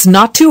 It's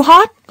not too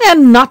hot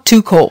and not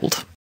too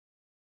cold.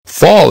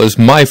 Fall is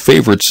my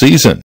favorite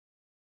season.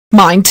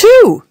 Mine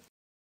too.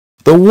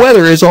 The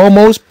weather is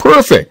almost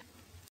perfect.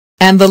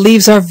 And the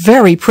leaves are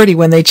very pretty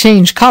when they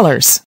change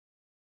colors.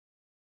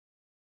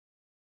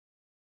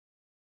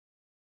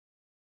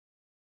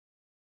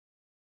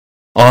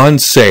 On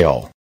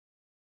sale.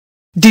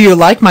 Do you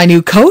like my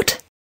new coat?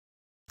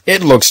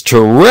 It looks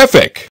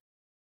terrific.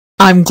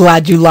 I'm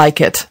glad you like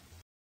it.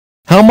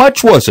 How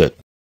much was it?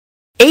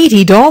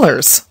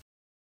 $80.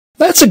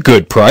 That's a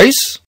good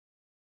price.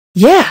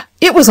 Yeah,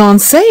 it was on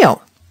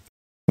sale.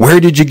 Where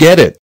did you get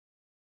it?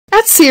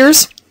 At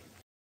Sears.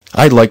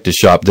 I'd like to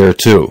shop there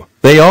too.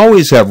 They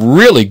always have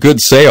really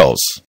good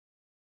sales.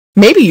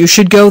 Maybe you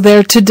should go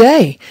there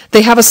today.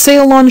 They have a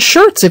sale on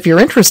shirts if you're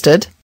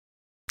interested.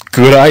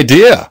 Good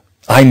idea.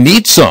 I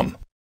need some.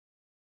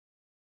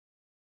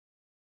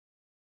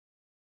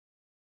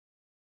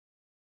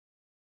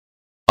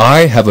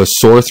 I have a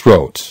sore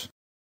throat.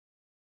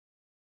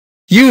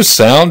 You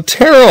sound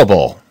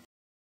terrible.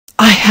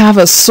 I have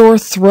a sore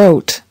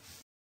throat.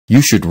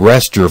 You should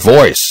rest your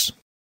voice.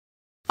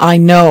 I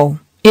know.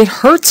 It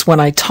hurts when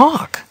I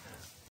talk.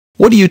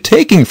 What are you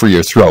taking for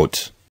your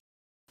throat?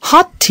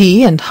 Hot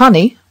tea and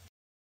honey.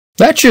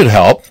 That should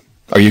help.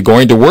 Are you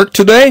going to work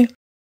today?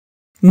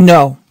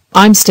 No,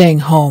 I'm staying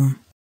home.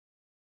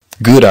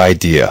 Good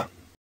idea.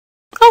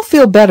 I'll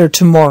feel better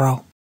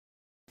tomorrow.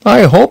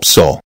 I hope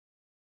so.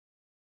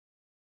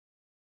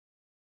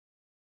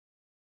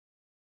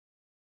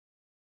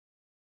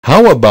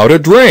 How about a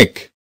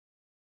drink?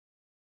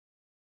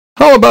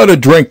 How about a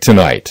drink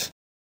tonight?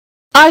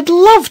 I'd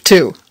love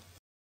to.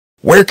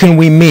 Where can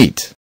we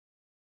meet?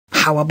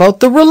 How about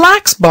the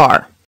Relax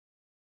Bar?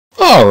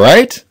 All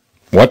right.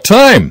 What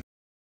time?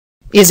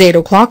 Is 8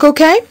 o'clock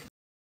okay?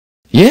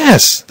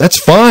 Yes, that's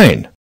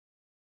fine.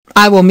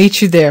 I will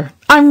meet you there.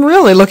 I'm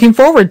really looking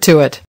forward to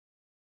it.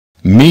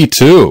 Me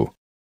too.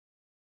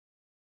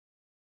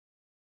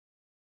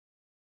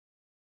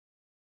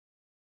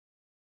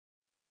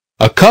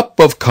 A cup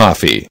of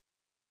coffee.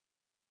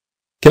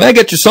 Can I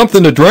get you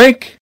something to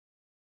drink?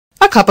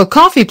 A cup of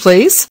coffee,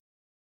 please.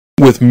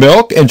 With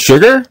milk and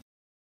sugar?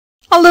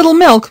 A little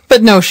milk,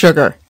 but no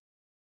sugar.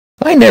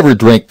 I never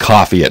drink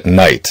coffee at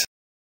night.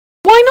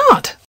 Why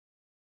not?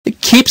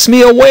 It keeps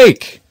me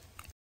awake.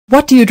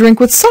 What do you drink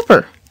with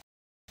supper?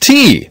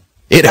 Tea.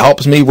 It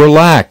helps me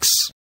relax.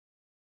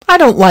 I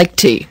don't like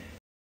tea.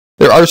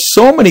 There are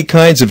so many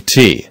kinds of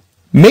tea.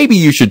 Maybe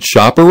you should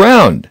shop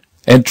around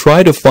and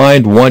try to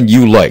find one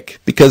you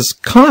like, because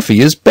coffee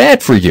is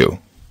bad for you.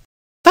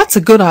 That's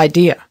a good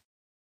idea.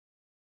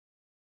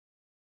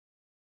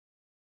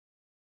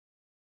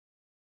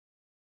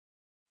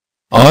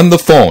 On the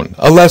phone,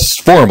 a less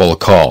formal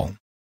call.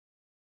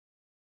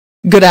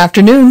 Good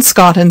afternoon,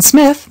 Scott and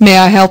Smith. May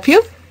I help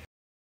you?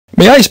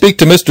 May I speak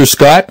to Mr.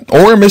 Scott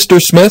or Mr.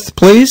 Smith,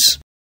 please?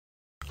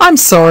 I'm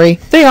sorry,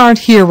 they aren't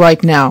here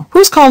right now.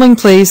 Who's calling,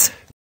 please?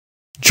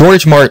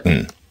 George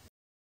Martin.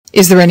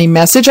 Is there any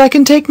message I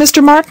can take,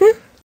 Mr. Martin?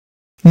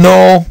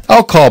 No,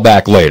 I'll call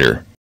back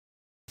later.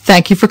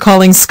 Thank you for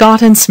calling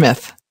Scott and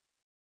Smith.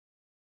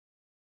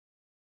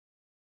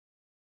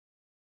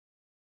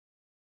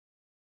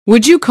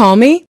 Would you call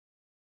me?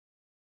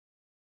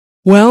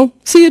 Well,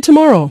 see you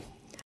tomorrow.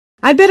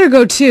 I'd better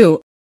go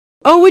too.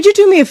 Oh, would you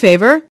do me a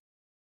favor?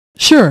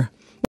 Sure.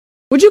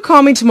 Would you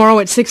call me tomorrow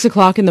at 6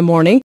 o'clock in the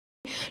morning?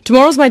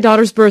 Tomorrow's my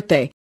daughter's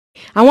birthday.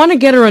 I want to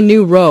get her a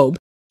new robe,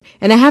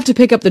 and I have to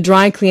pick up the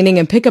dry cleaning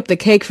and pick up the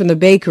cake from the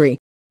bakery.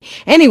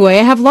 Anyway,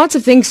 I have lots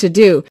of things to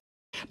do,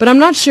 but I'm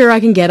not sure I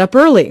can get up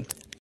early.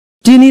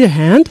 Do you need a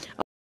hand?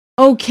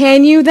 Oh,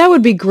 can you? That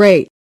would be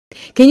great.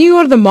 Can you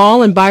go to the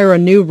mall and buy her a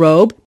new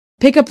robe,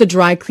 pick up the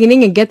dry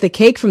cleaning, and get the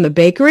cake from the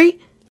bakery?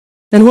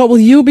 And what will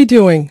you be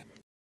doing?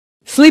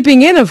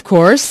 Sleeping in, of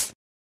course.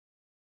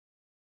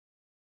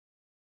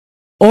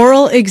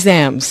 Oral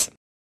exams.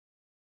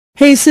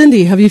 Hey,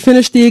 Cindy, have you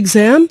finished the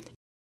exam?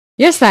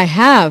 Yes, I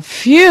have.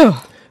 Phew.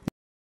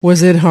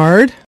 Was it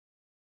hard?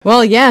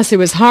 Well, yes, it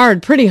was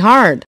hard, pretty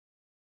hard.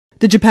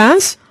 Did you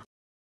pass?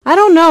 I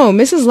don't know.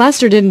 Mrs.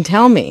 Lester didn't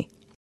tell me.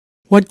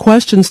 What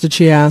questions did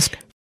she ask?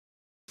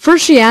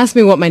 First, she asked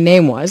me what my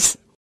name was.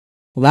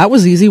 Well, that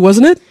was easy,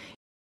 wasn't it?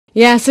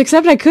 Yes,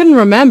 except I couldn't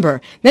remember.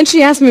 Then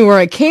she asked me where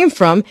I came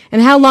from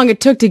and how long it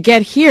took to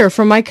get here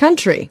from my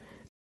country.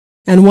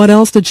 And what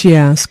else did she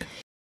ask?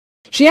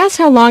 She asked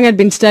how long I'd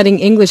been studying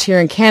English here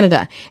in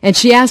Canada, and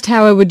she asked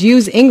how I would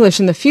use English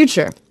in the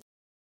future.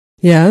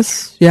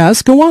 Yes,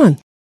 go on.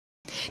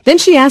 Then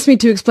she asked me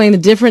to explain the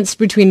difference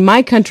between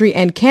my country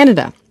and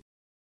Canada.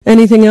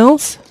 Anything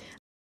else?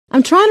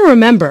 I'm trying to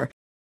remember.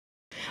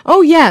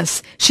 Oh,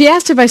 yes, she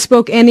asked if I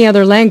spoke any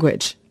other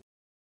language.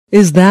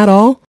 Is that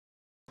all?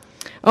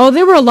 Oh,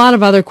 there were a lot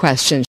of other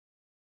questions.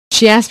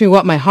 She asked me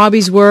what my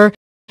hobbies were,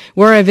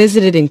 where I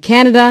visited in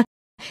Canada.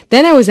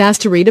 Then I was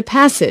asked to read a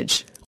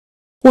passage.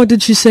 What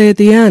did she say at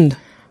the end?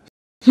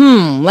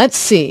 Let's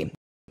see.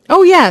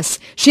 Oh, yes,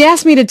 she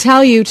asked me to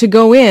tell you to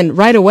go in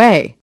right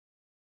away.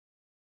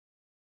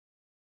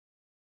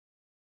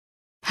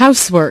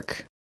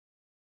 Housework.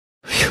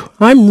 Phew,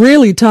 I'm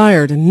really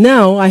tired, and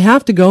now I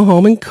have to go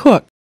home and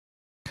cook.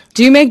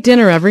 Do you make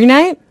dinner every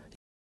night?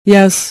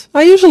 Yes,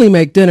 I usually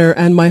make dinner,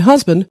 and my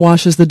husband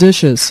washes the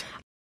dishes.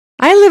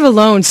 I live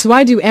alone, so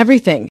I do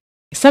everything.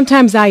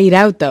 Sometimes I eat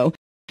out, though.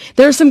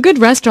 There are some good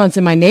restaurants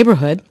in my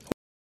neighborhood.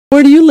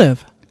 Where do you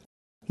live?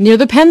 Near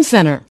the Penn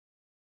Center.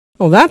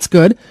 Oh, that's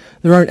good.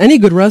 There aren't any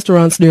good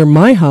restaurants near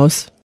my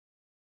house.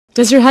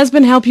 Does your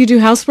husband help you do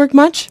housework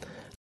much?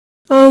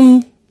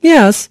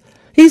 Yes.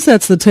 He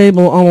sets the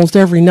table almost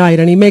every night,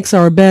 and he makes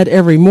our bed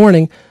every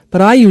morning,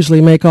 but I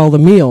usually make all the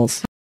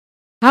meals.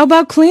 How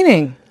about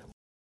cleaning?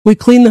 We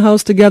clean the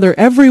house together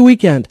every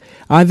weekend.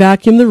 I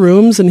vacuum the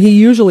rooms, and he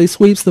usually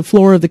sweeps the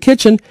floor of the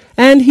kitchen,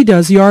 and he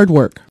does yard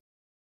work.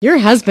 Your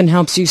husband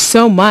helps you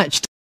so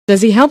much.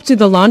 Does he help do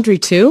the laundry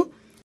too?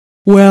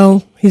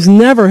 Well, he's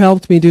never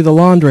helped me do the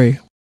laundry.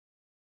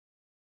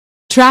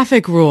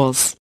 Traffic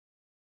rules.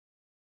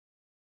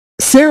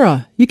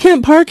 Sarah, you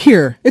can't park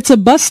here. It's a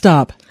bus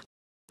stop.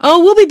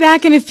 Oh, we'll be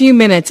back in a few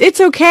minutes. It's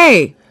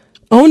okay.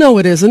 Oh, no,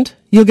 it isn't.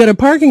 You'll get a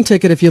parking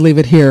ticket if you leave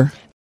it here.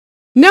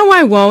 No,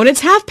 I won't.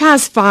 It's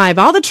 5:30.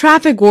 All the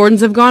traffic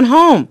wardens have gone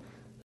home.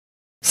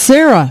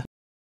 Sarah!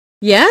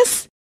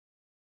 Yes?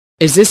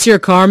 Is this your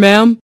car,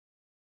 ma'am?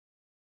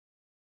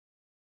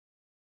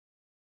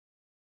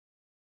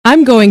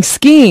 I'm going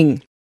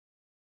skiing.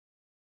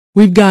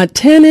 We've got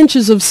 10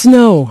 inches of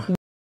snow.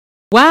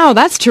 Wow,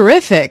 that's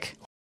terrific.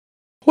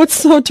 What's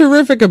so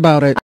terrific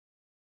about it?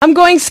 I'm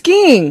going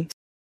skiing.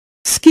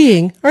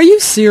 Skiing? Are you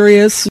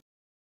serious?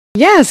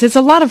 Yes, it's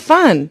a lot of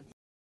fun.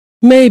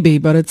 Maybe,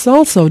 but it's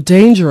also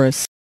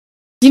dangerous.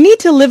 You need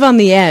to live on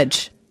the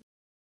edge.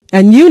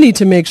 And you need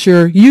to make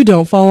sure you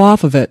don't fall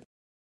off of it.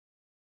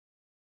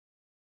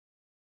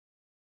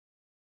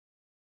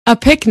 A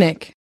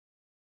picnic.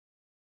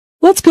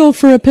 Let's go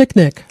for a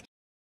picnic.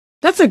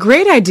 That's a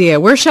great idea.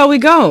 Where shall we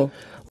go?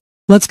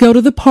 Let's go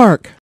to the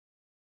park.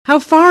 How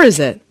far is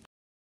it?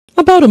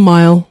 About a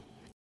mile.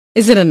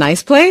 Is it a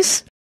nice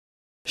place?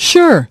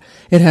 Sure.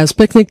 It has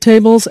picnic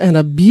tables and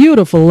a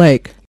beautiful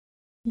lake.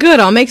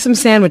 Good, I'll make some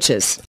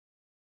sandwiches.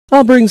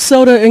 I'll bring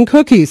soda and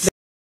cookies.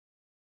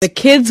 The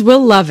kids will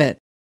love it.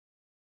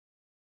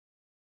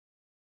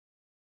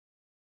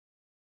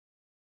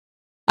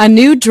 A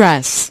new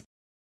dress.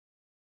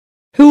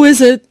 Who is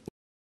it?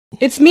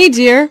 It's me,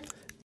 dear.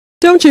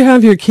 Don't you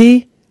have your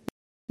key?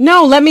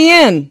 No, let me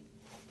in.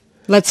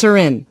 Lets her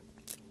in.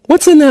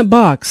 What's in that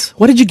box?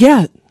 What did you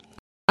get?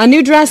 A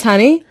new dress,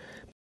 honey.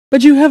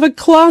 But you have a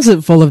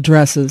closet full of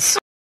dresses.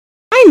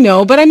 I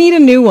know, but I need a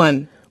new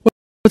one.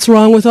 What's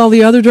wrong with all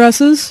the other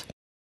dresses?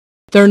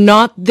 They're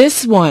not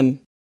this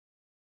one.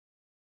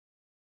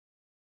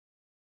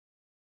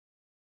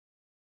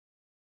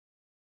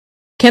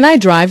 Can I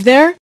drive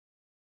there?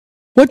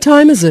 What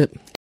time is it?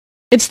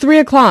 It's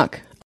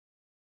 3:00.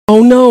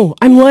 Oh no,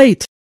 I'm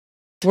late.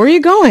 Where are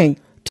you going?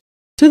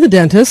 To the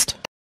dentist.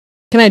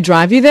 Can I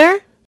drive you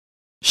there?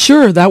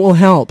 Sure, that will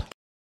help.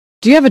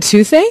 Do you have a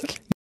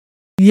toothache?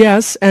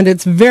 Yes, and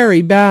it's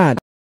very bad.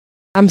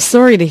 I'm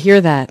sorry to hear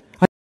that.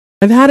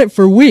 I've had it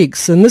for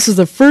weeks, and this is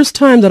the first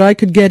time that I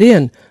could get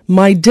in.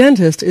 My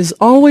dentist is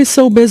always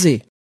so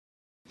busy.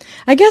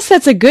 I guess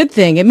that's a good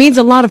thing. It means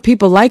a lot of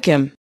people like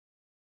him.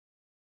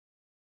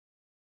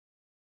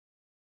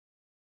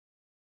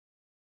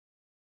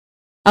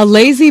 A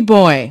lazy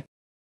boy.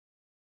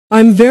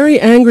 I'm very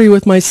angry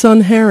with my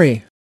son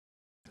Harry.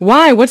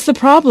 Why? What's the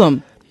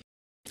problem?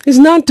 He's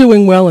not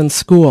doing well in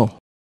school.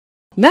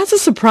 That's a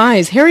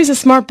surprise. Harry's a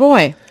smart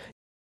boy.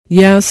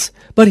 Yes,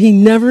 but he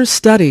never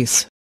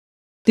studies.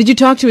 Did you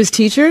talk to his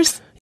teachers?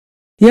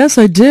 Yes,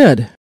 I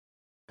did.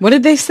 What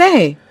did they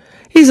say?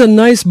 He's a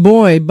nice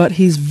boy, but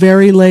he's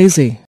very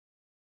lazy.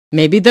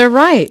 Maybe they're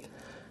right.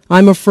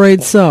 I'm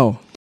afraid so.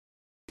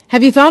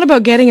 Have you thought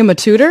about getting him a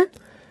tutor?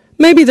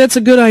 Maybe that's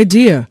a good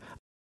idea.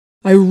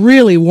 I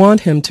really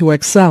want him to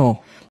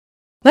excel.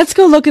 Let's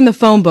go look in the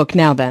phone book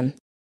now then.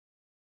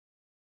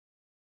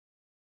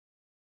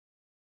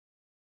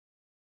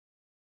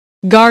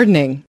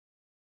 Gardening.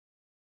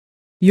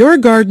 Your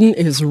garden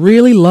is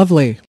really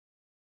lovely.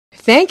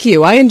 Thank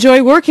you. I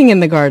enjoy working in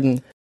the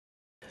garden.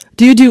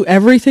 Do you do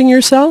everything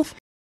yourself?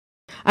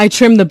 I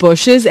trim the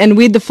bushes and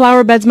weed the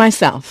flower beds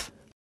myself.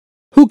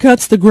 Who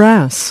cuts the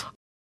grass?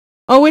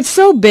 Oh, it's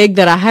so big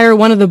that I hire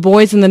one of the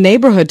boys in the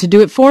neighborhood to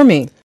do it for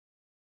me.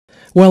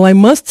 Well, I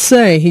must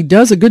say he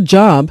does a good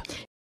job.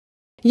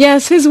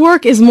 Yes, his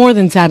work is more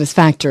than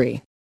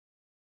satisfactory.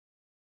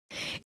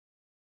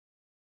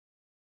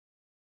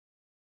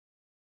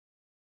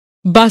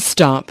 Bus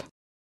stop.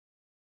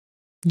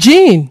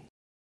 Jean!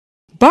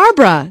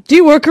 Barbara, do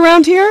you work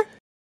around here?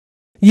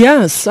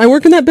 Yes, I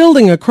work in that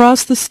building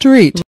across the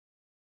street.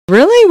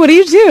 Really? What do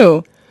you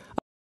do?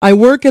 I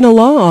work in a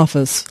law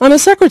office. I'm a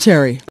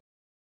secretary.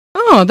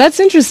 Oh, that's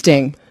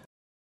interesting.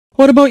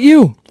 What about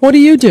you? What do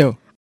you do?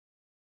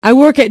 I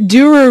work at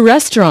Durer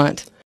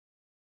Restaurant.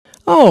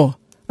 Oh,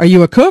 are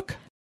you a cook?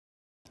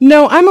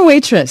 No, I'm a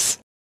waitress.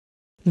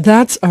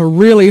 That's a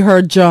really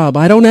hard job.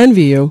 I don't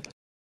envy you.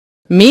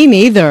 Me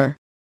neither.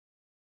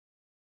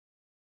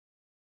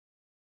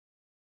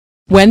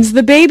 When's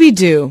the baby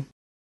due?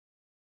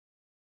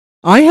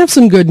 I have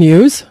some good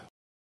news.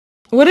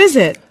 What is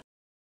it?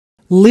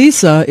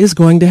 Lisa is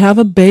going to have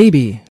a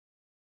baby.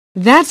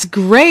 That's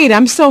great.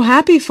 I'm so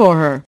happy for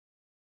her.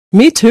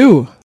 Me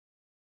too.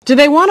 Do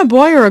they want a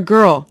boy or a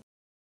girl?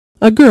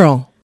 A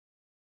girl.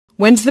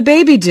 When's the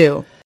baby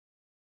due?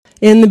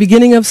 In the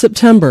beginning of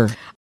September.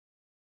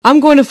 I'm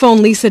going to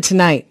phone Lisa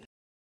tonight.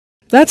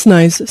 That's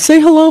nice. Say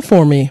hello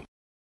for me.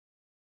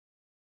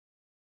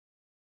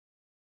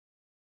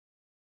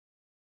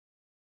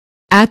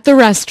 At the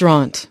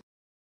restaurant.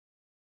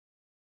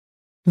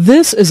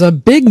 This is a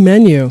big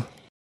menu.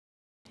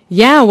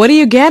 Yeah, what are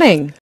you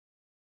getting?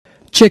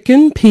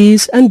 Chicken,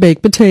 peas, and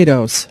baked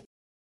potatoes.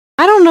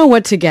 I don't know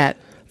what to get.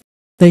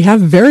 They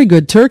have very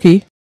good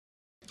turkey.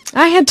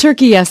 I had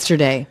turkey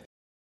yesterday.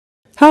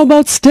 How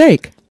about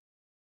steak?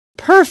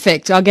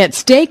 Perfect. I'll get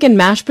steak and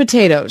mashed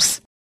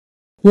potatoes.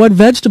 What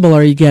vegetable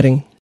are you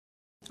getting?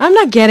 I'm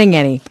not getting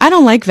any. I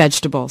don't like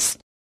vegetables.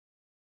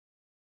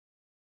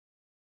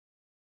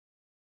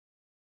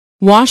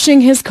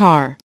 Washing his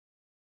car.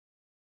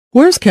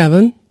 Where's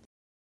Kevin?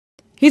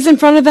 He's in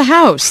front of the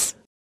house.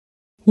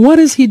 What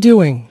is he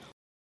doing?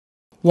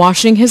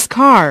 Washing his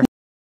car.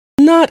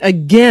 Not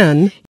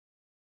again.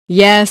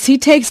 Yes, he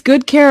takes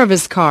good care of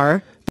his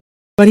car.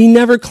 But he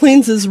never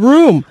cleans his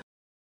room.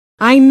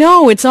 I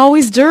know, it's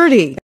always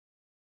dirty.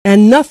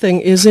 And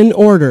nothing is in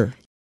order.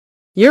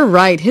 You're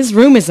right, his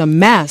room is a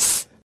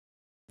mess.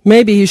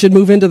 Maybe he should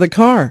move into the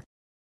car.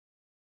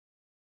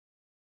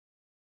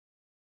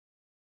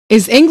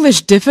 Is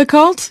English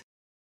difficult?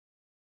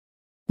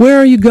 Where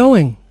are you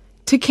going?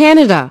 To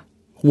Canada.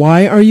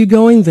 Why are you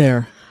going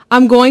there?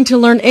 I'm going to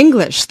learn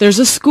English. There's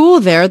a school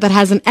there that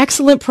has an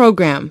excellent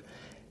program.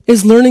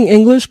 Is learning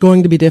English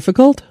going to be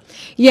difficult?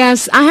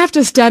 Yes, I have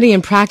to study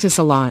and practice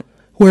a lot.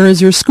 Where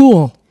is your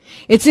school?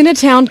 It's in a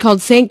town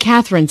called St.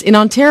 Catharines in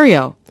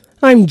Ontario.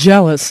 I'm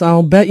jealous.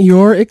 I'll bet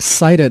you're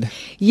excited.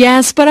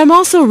 Yes, but I'm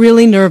also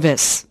really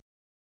nervous.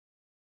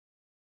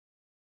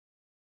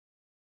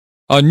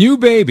 A new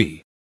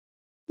baby.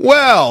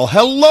 Well,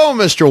 hello,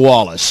 Mr.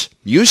 Wallace.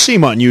 You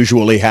seem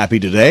unusually happy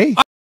today.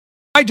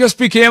 I just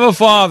became a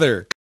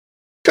father.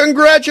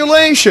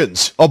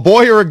 Congratulations! A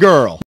boy or a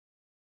girl?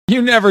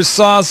 You never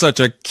saw such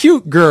a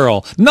cute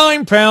girl.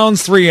 9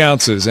 pounds, 3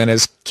 ounces, and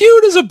as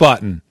cute as a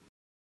button.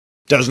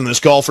 Doesn't this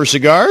call for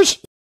cigars?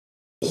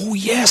 Oh,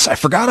 yes, I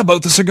forgot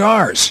about the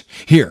cigars.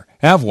 Here,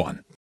 have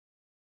one.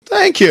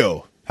 Thank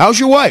you. How's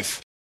your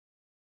wife?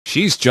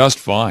 She's just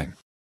fine.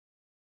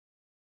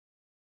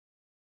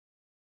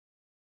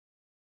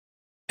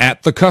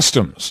 At the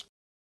customs.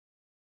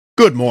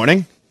 Good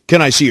morning.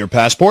 Can I see your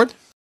passport?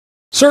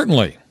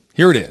 Certainly.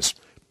 Here it is.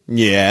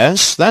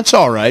 Yes, that's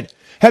all right.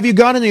 Have you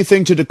got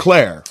anything to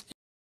declare?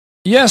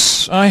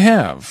 Yes, I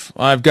have.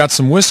 I've got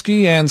some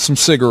whiskey and some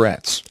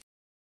cigarettes.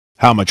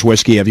 How much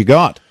whiskey have you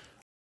got?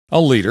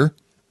 A liter.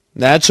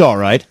 That's all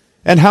right.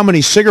 And how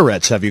many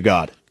cigarettes have you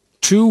got?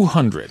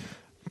 200.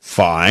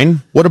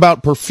 Fine. What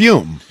about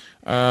perfume?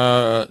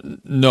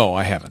 No,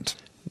 I haven't.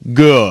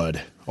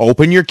 Good.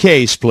 Open your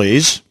case,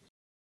 please.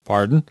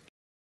 Pardon?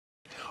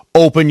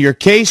 Open your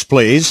case,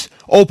 please.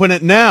 Open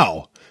it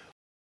now.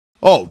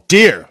 Oh,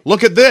 dear.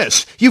 Look at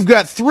this. You've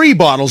got 3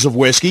 bottles of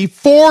whiskey,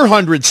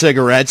 400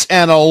 cigarettes,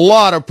 and a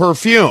lot of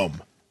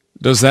perfume.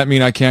 Does that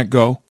mean I can't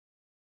go?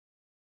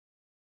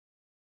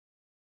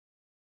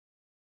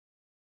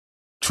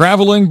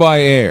 Traveling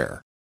by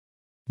air.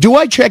 Do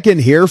I check in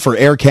here for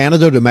Air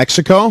Canada to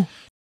Mexico?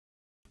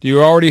 Do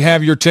you already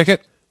have your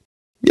ticket?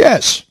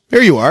 Yes.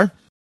 Here you are.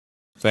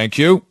 Thank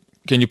you.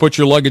 Can you put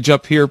your luggage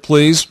up here,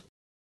 please?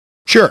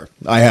 Sure.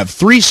 I have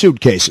 3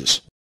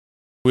 suitcases.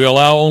 We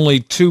allow only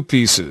 2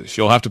 pieces.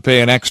 You'll have to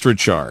pay an extra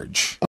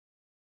charge.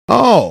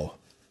 Oh.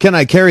 Can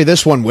I carry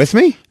this one with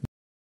me?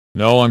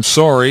 No, I'm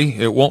sorry.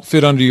 It won't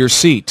fit under your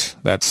seat.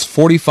 That's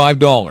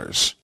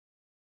 $45.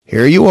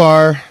 Here you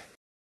are.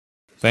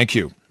 Thank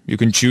you. You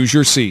can choose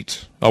your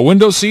seat. A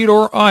window seat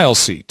or aisle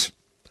seat.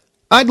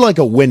 I'd like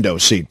a window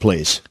seat,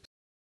 please.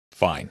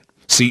 Fine.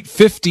 Seat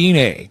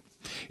 15A.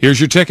 Here's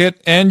your ticket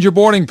and your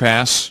boarding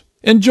pass.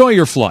 Enjoy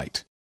your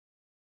flight.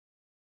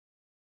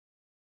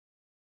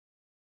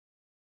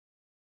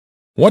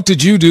 What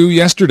did you do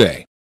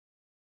yesterday?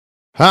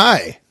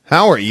 Hi.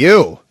 How are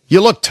you?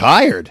 You look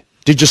tired.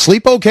 Did you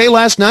sleep okay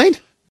last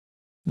night?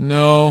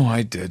 No,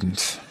 I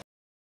didn't.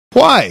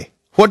 Why?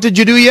 What did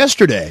you do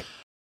yesterday?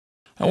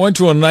 I went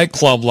to a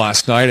nightclub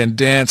last night and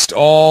danced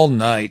all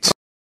night.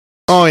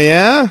 Oh,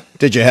 yeah?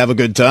 Did you have a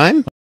good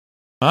time?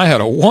 I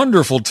had a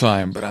wonderful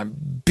time, but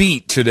I'm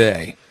beat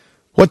today.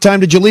 What time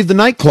did you leave the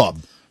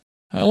nightclub?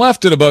 I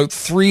left at about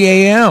 3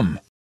 a.m.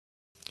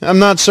 I'm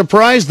not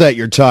surprised that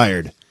you're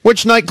tired.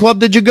 Which nightclub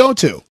did you go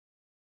to?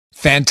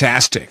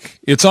 Fantastic.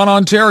 It's on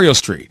Ontario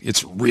Street.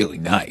 It's really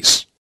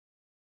nice.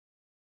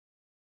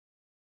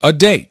 A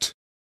date.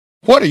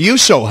 What are you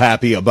so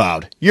happy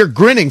about? You're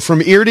grinning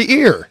from ear to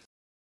ear.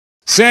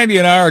 Sandy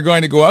and I are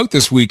going to go out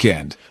this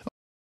weekend.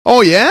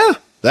 Oh, yeah?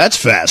 That's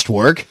fast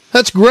work.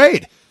 That's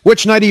great.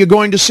 Which night are you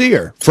going to see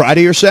her?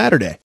 Friday or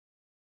Saturday?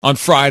 On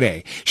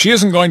Friday. She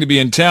isn't going to be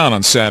in town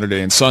on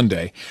Saturday and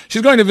Sunday.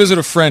 She's going to visit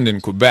a friend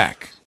in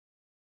Quebec.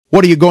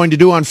 What are you going to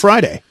do on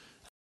Friday?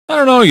 I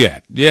don't know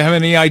yet. Do you have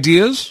any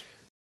ideas?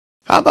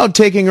 How about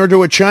taking her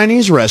to a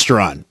Chinese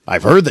restaurant?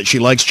 I've heard that she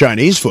likes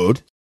Chinese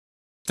food.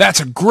 That's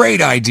a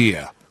great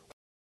idea.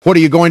 What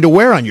are you going to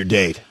wear on your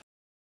date?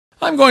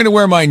 I'm going to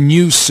wear my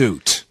new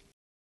suit.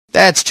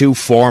 That's too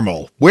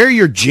formal. Wear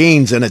your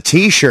jeans and a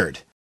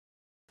t-shirt.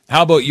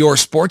 How about your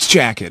sports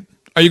jacket?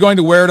 Are you going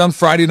to wear it on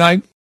Friday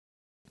night?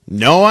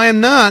 No, I am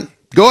not.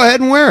 Go ahead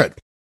and wear it.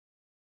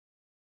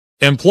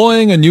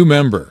 Employing a new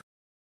member.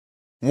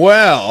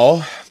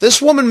 Well,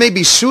 this woman may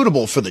be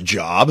suitable for the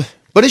job,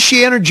 but is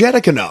she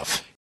energetic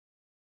enough?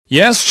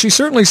 Yes, she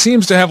certainly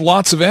seems to have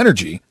lots of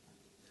energy.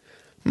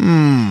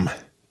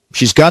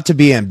 She's got to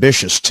be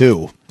ambitious,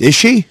 too. Is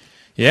she?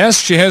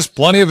 Yes, she has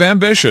plenty of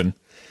ambition.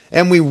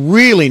 And we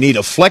really need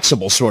a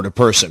flexible sort of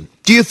person.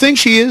 Do you think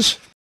she is?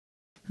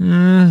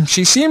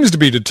 She seems to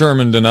be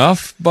determined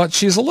enough, but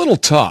she's a little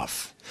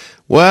tough.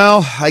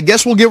 Well, I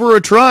guess we'll give her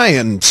a try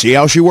and see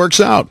how she works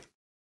out.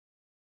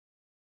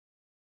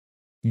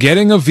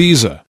 Getting a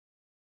visa.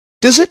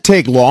 Does it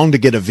take long to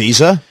get a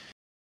visa?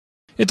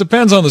 It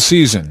depends on the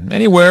season,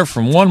 anywhere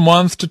from 1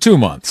 month to 2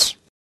 months.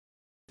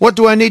 What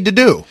do I need to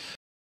do?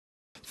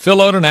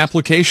 Fill out an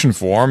application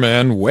form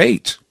and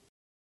wait.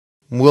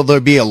 Will there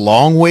be a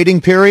long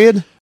waiting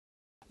period?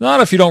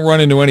 Not if you don't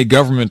run into any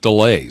government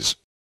delays.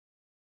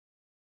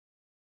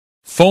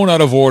 Phone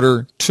out of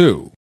order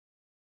 2.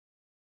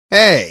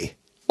 Hey,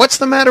 what's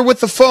the matter with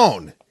the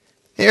phone?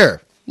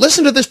 Here,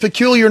 listen to this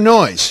peculiar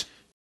noise.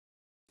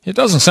 It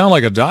doesn't sound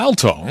like a dial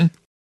tone.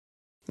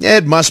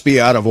 It must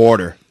be out of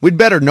order. We'd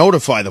better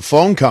notify the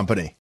phone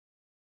company.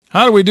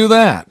 How do we do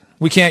that?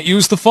 We can't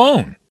use the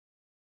phone.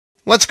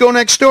 Let's go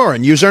next door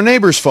and use our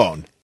neighbor's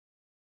phone.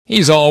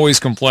 He's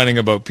always complaining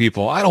about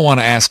people. I don't want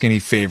to ask any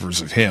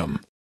favors of him.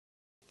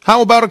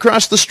 How about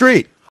across the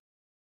street?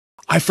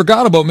 I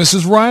forgot about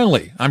Mrs.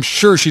 Riley. I'm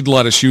sure she'd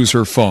let us use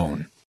her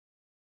phone.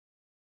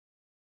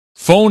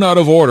 Phone out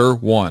of order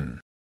 1.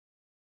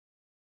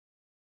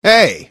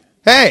 Hey!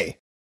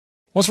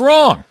 What's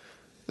wrong?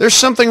 There's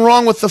something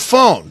wrong with the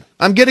phone.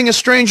 I'm getting a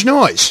strange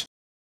noise.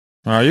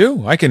 Are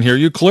you? I can hear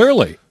you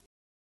clearly.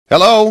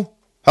 Hello?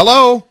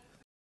 Hello?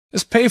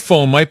 This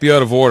payphone might be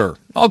out of order.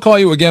 I'll call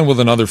you again with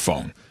another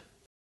phone.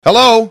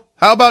 Hello?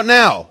 How about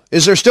now?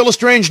 Is there still a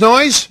strange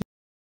noise?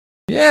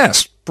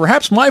 Yes,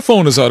 perhaps my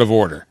phone is out of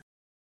order.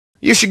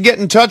 You should get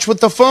in touch with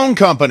the phone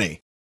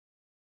company.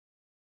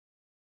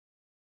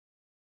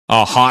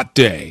 A hot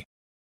day.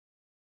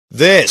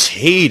 This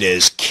heat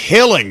is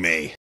killing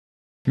me.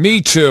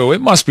 Me too.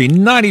 It must be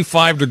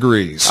 95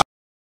 degrees.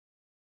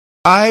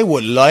 I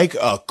would like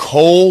a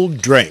cold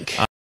drink.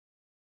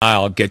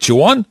 I'll get you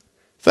one.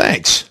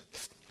 Thanks.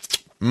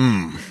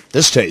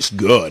 This tastes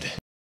good.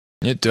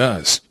 It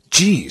does.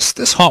 Geez,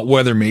 this hot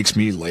weather makes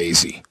me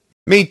lazy.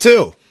 Me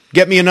too.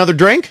 Get me another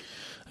drink?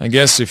 I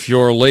guess if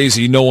you're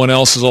lazy, no one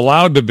else is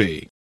allowed to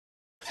be.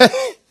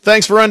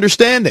 Thanks for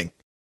understanding.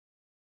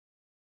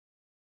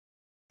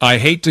 I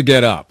hate to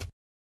get up.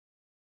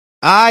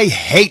 I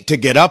hate to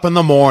get up in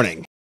the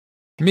morning.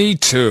 Me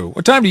too.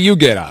 What time do you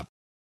get up?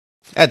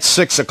 At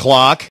 6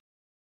 o'clock.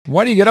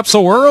 Why do you get up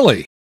so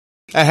early?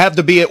 I have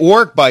to be at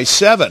work by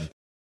 7.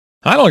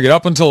 I don't get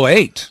up until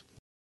 8.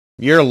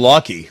 You're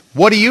lucky.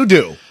 What do you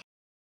do?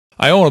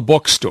 I own a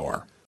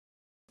bookstore.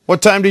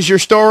 What time does your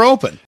store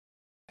open?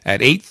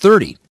 At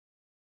 8:30.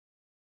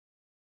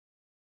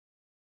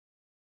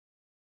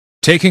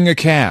 Taking a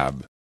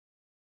cab.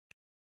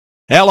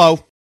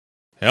 Hello.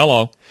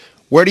 Hello.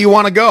 Where do you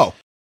want to go?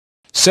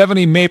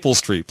 70 Maple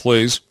Street,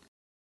 please.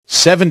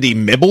 70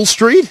 Mibble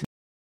Street?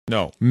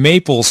 No,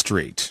 Maple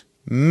Street.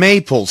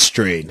 Maple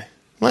Street.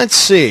 Let's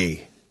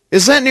see.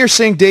 Is that near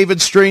St.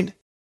 David Street?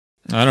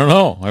 I don't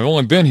know. I've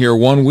only been here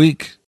 1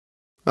 week.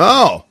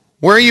 Oh,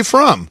 where are you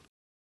from?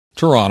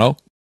 Toronto.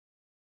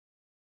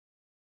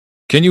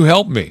 Can you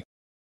help me?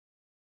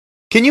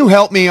 Can you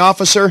help me,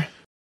 officer?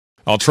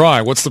 I'll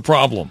try. What's the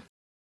problem?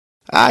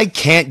 I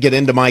can't get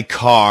into my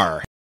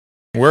car.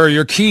 Where are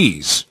your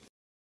keys?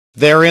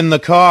 They're in the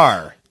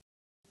car.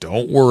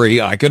 Don't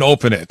worry, I can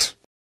open it.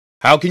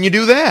 How can you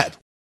do that?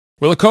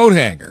 With a coat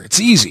hanger. It's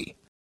easy.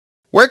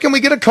 Where can we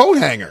get a coat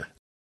hanger?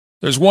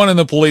 There's one in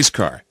the police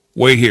car.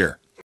 Wait here.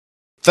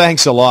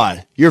 Thanks a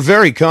lot. You're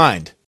very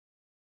kind.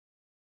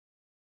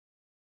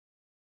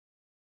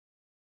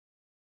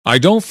 I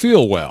don't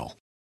feel well.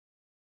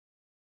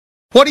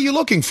 What are you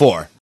looking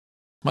for?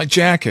 My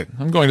jacket.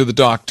 I'm going to the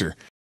doctor.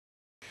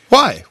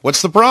 Why?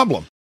 What's the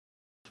problem?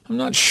 I'm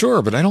not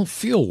sure, but I don't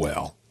feel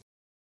well.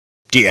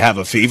 Do you have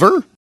a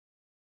fever?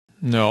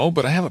 No,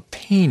 but I have a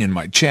pain in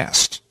my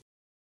chest.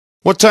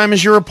 What time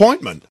is your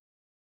appointment?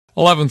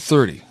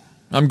 11:30.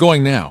 I'm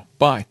going now.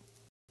 Bye.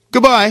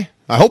 Goodbye.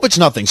 I hope it's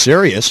nothing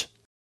serious.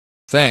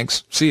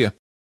 Thanks. See ya.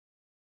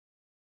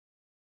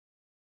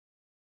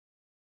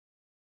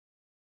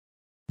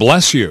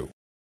 Bless you.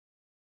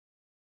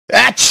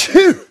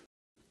 Achoo!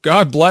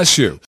 God bless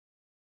you.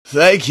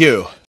 Thank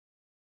you.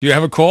 You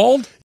have a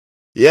cold?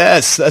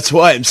 Yes, that's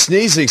why I'm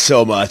sneezing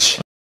so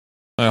much.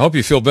 I hope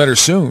you feel better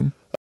soon.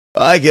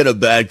 I get a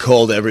bad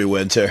cold every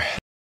winter.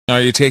 Are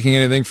you taking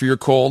anything for your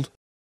cold?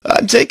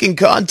 I'm taking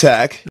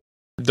Contact.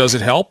 Does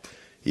it help?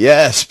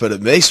 Yes, but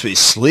it makes me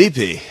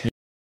sleepy.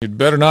 You'd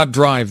better not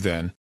drive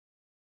then.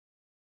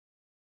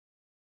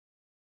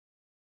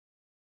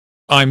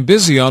 I'm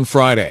busy on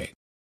Friday.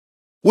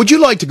 Would you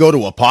like to go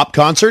to a pop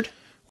concert?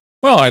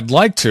 Well, I'd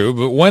like to,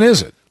 but when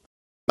is it?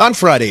 On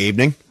Friday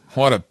evening.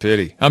 What a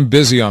pity. I'm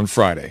busy on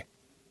Friday.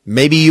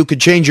 Maybe you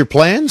could change your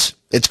plans?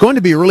 It's going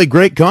to be a really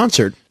great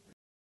concert.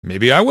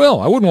 Maybe I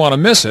will. I wouldn't want to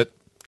miss it.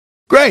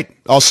 Great.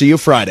 I'll see you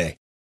Friday.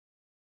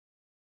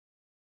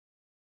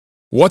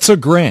 What's a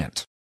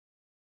grant?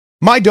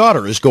 My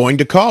daughter is going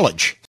to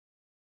college.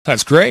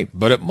 That's great,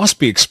 but it must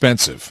be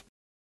expensive.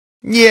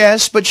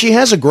 Yes, but she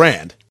has a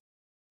grant.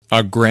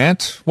 A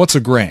grant? What's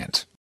a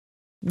grant?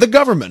 The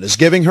government is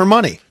giving her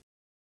money.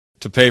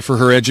 To pay for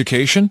her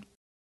education?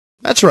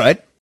 That's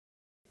right.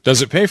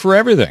 Does it pay for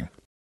everything?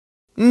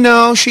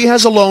 No, she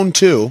has a loan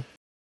too.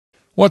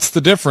 What's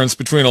the difference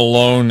between a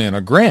loan and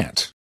a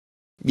grant?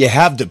 You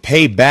have to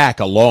pay back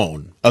a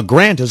loan. A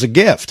grant is a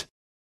gift.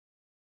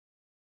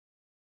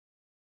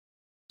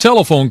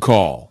 Telephone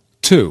call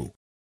 2.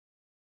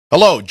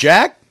 Hello,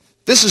 Jack.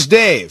 This is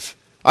Dave.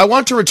 I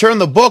want to return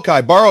the book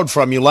I borrowed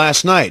from you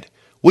last night.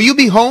 Will you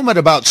be home at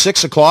about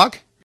 6 o'clock?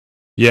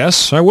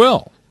 Yes, I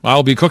will.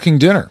 I'll be cooking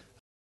dinner.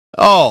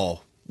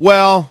 Oh,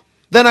 well,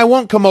 then I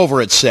won't come over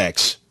at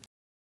 6.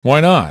 Why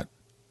not?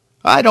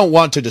 I don't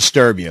want to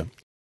disturb you.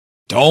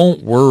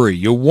 Don't worry,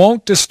 you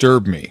won't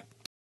disturb me.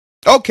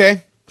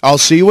 Okay, I'll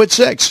see you at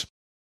 6.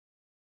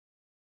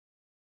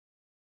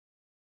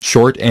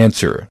 Short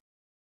answer.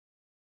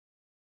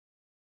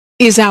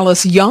 Is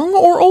Alice young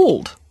or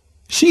old?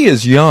 She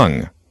is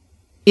young.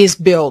 Is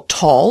Bill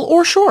tall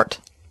or short?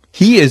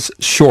 He is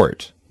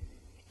short.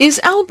 Is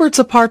Albert's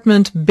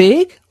apartment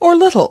big or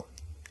little?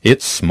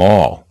 It's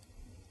small.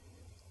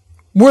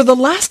 Were the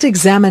last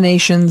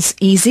examinations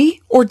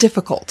easy or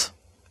difficult?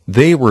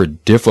 They were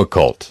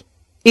difficult.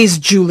 Is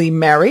Julie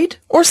married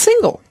or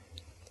single?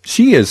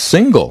 She is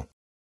single.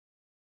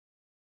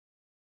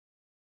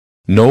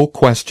 No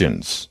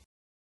questions.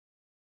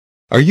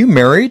 Are you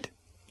married?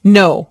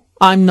 No,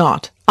 I'm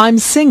not. I'm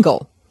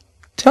single.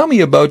 Tell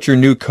me about your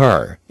new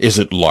car. Is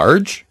it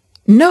large?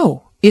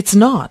 No, it's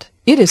not.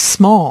 It is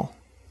small.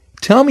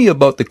 Tell me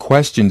about the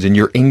questions in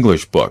your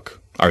English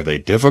book. Are they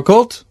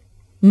difficult?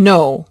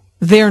 No,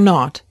 they're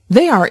not.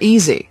 They are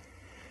easy.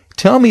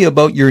 Tell me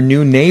about your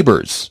new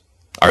neighbors.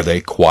 Are they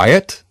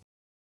quiet?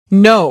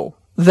 No,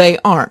 they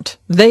aren't.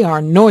 They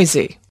are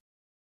noisy.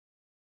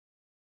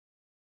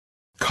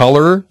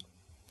 Color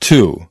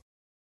 2.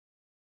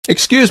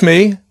 Excuse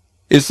me,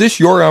 is this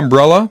your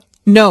umbrella?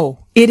 No,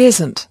 it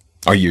isn't.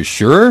 Are you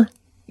sure?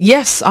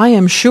 Yes, I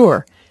am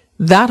sure.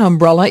 That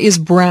umbrella is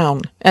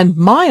brown, and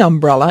my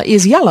umbrella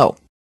is yellow.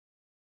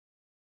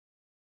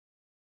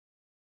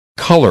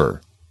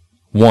 Color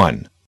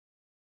 1.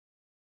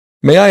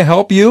 May I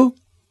help you?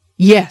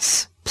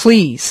 Yes,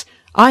 please.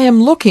 I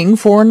am looking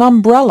for an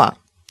umbrella.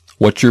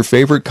 What's your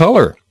favorite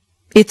color?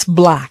 It's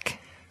black.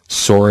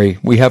 Sorry,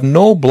 we have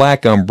no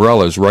black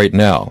umbrellas right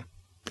now.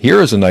 Here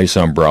is a nice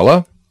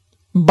umbrella.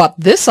 But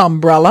this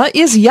umbrella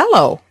is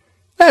yellow.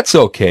 That's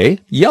okay.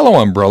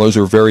 Yellow umbrellas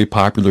are very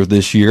popular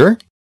this year.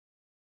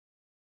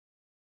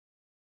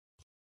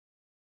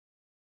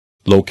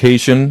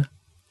 Location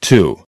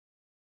 2.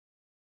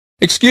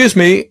 Excuse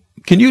me,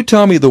 can you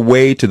tell me the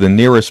way to the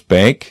nearest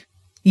bank?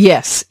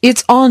 Yes,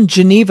 it's on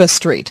Geneva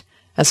Street.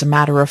 As a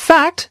matter of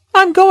fact,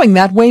 I'm going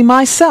that way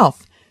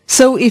myself.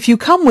 So if you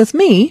come with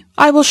me,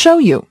 I will show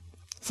you.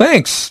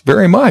 Thanks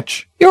very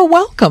much. You're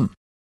welcome.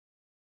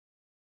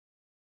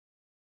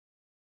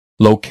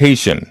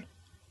 Location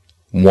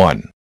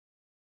 1.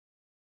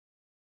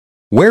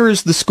 Where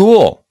is the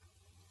school?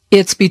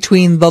 It's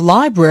between the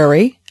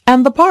library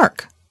and the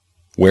park.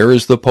 Where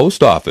is the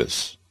post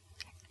office?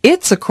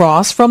 It's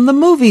across from the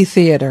movie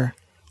theater.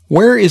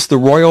 Where is the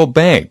Royal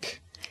Bank?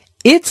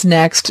 It's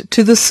next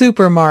to the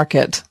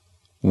supermarket.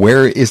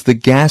 Where is the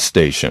gas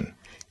station?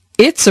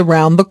 It's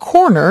around the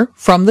corner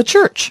from the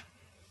church.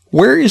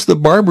 Where is the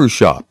barber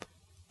shop?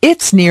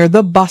 It's near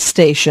the bus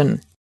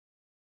station.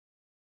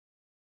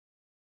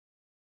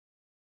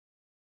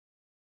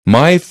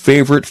 My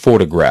favorite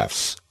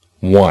photographs.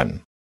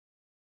 1.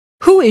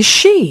 Who is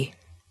she?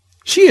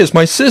 She is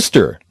my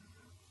sister.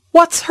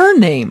 What's her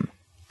name?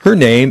 Her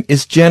name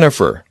is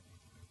Jennifer.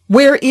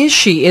 Where is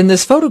she in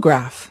this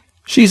photograph?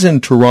 She's in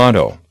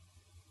Toronto.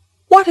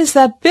 What is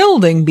that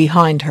building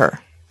behind her?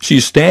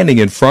 She's standing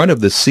in front of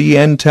the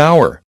CN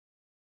Tower.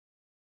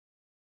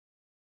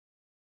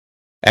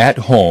 At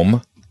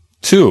home,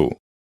 2.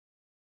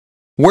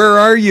 Where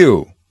are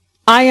you?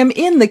 I am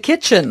in the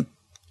kitchen.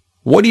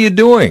 What are you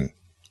doing?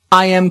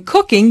 I am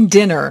cooking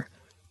dinner.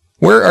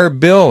 Where are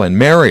Bill and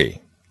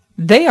Mary?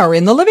 They are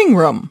in the living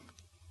room.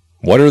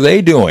 What are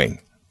they doing?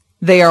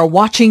 They are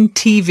watching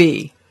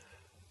TV.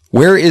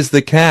 Where is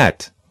the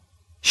cat?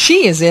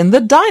 She is in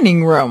the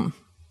dining room.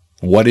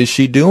 What is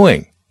she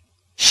doing?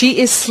 She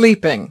is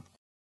sleeping.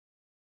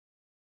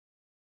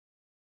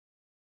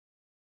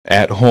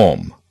 At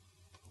home,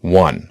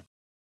 1.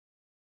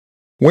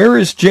 Where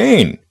is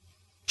Jane?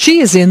 She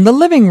is in the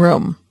living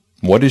room.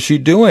 What is she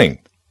doing?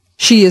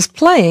 She is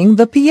playing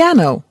the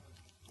piano.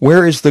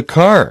 Where is the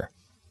car?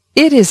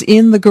 It is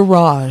in the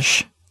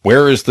garage.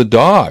 Where is the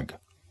dog?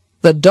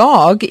 The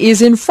dog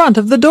is in front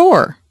of the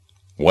door.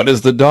 What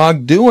is the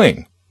dog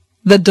doing?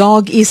 The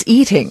dog is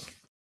eating.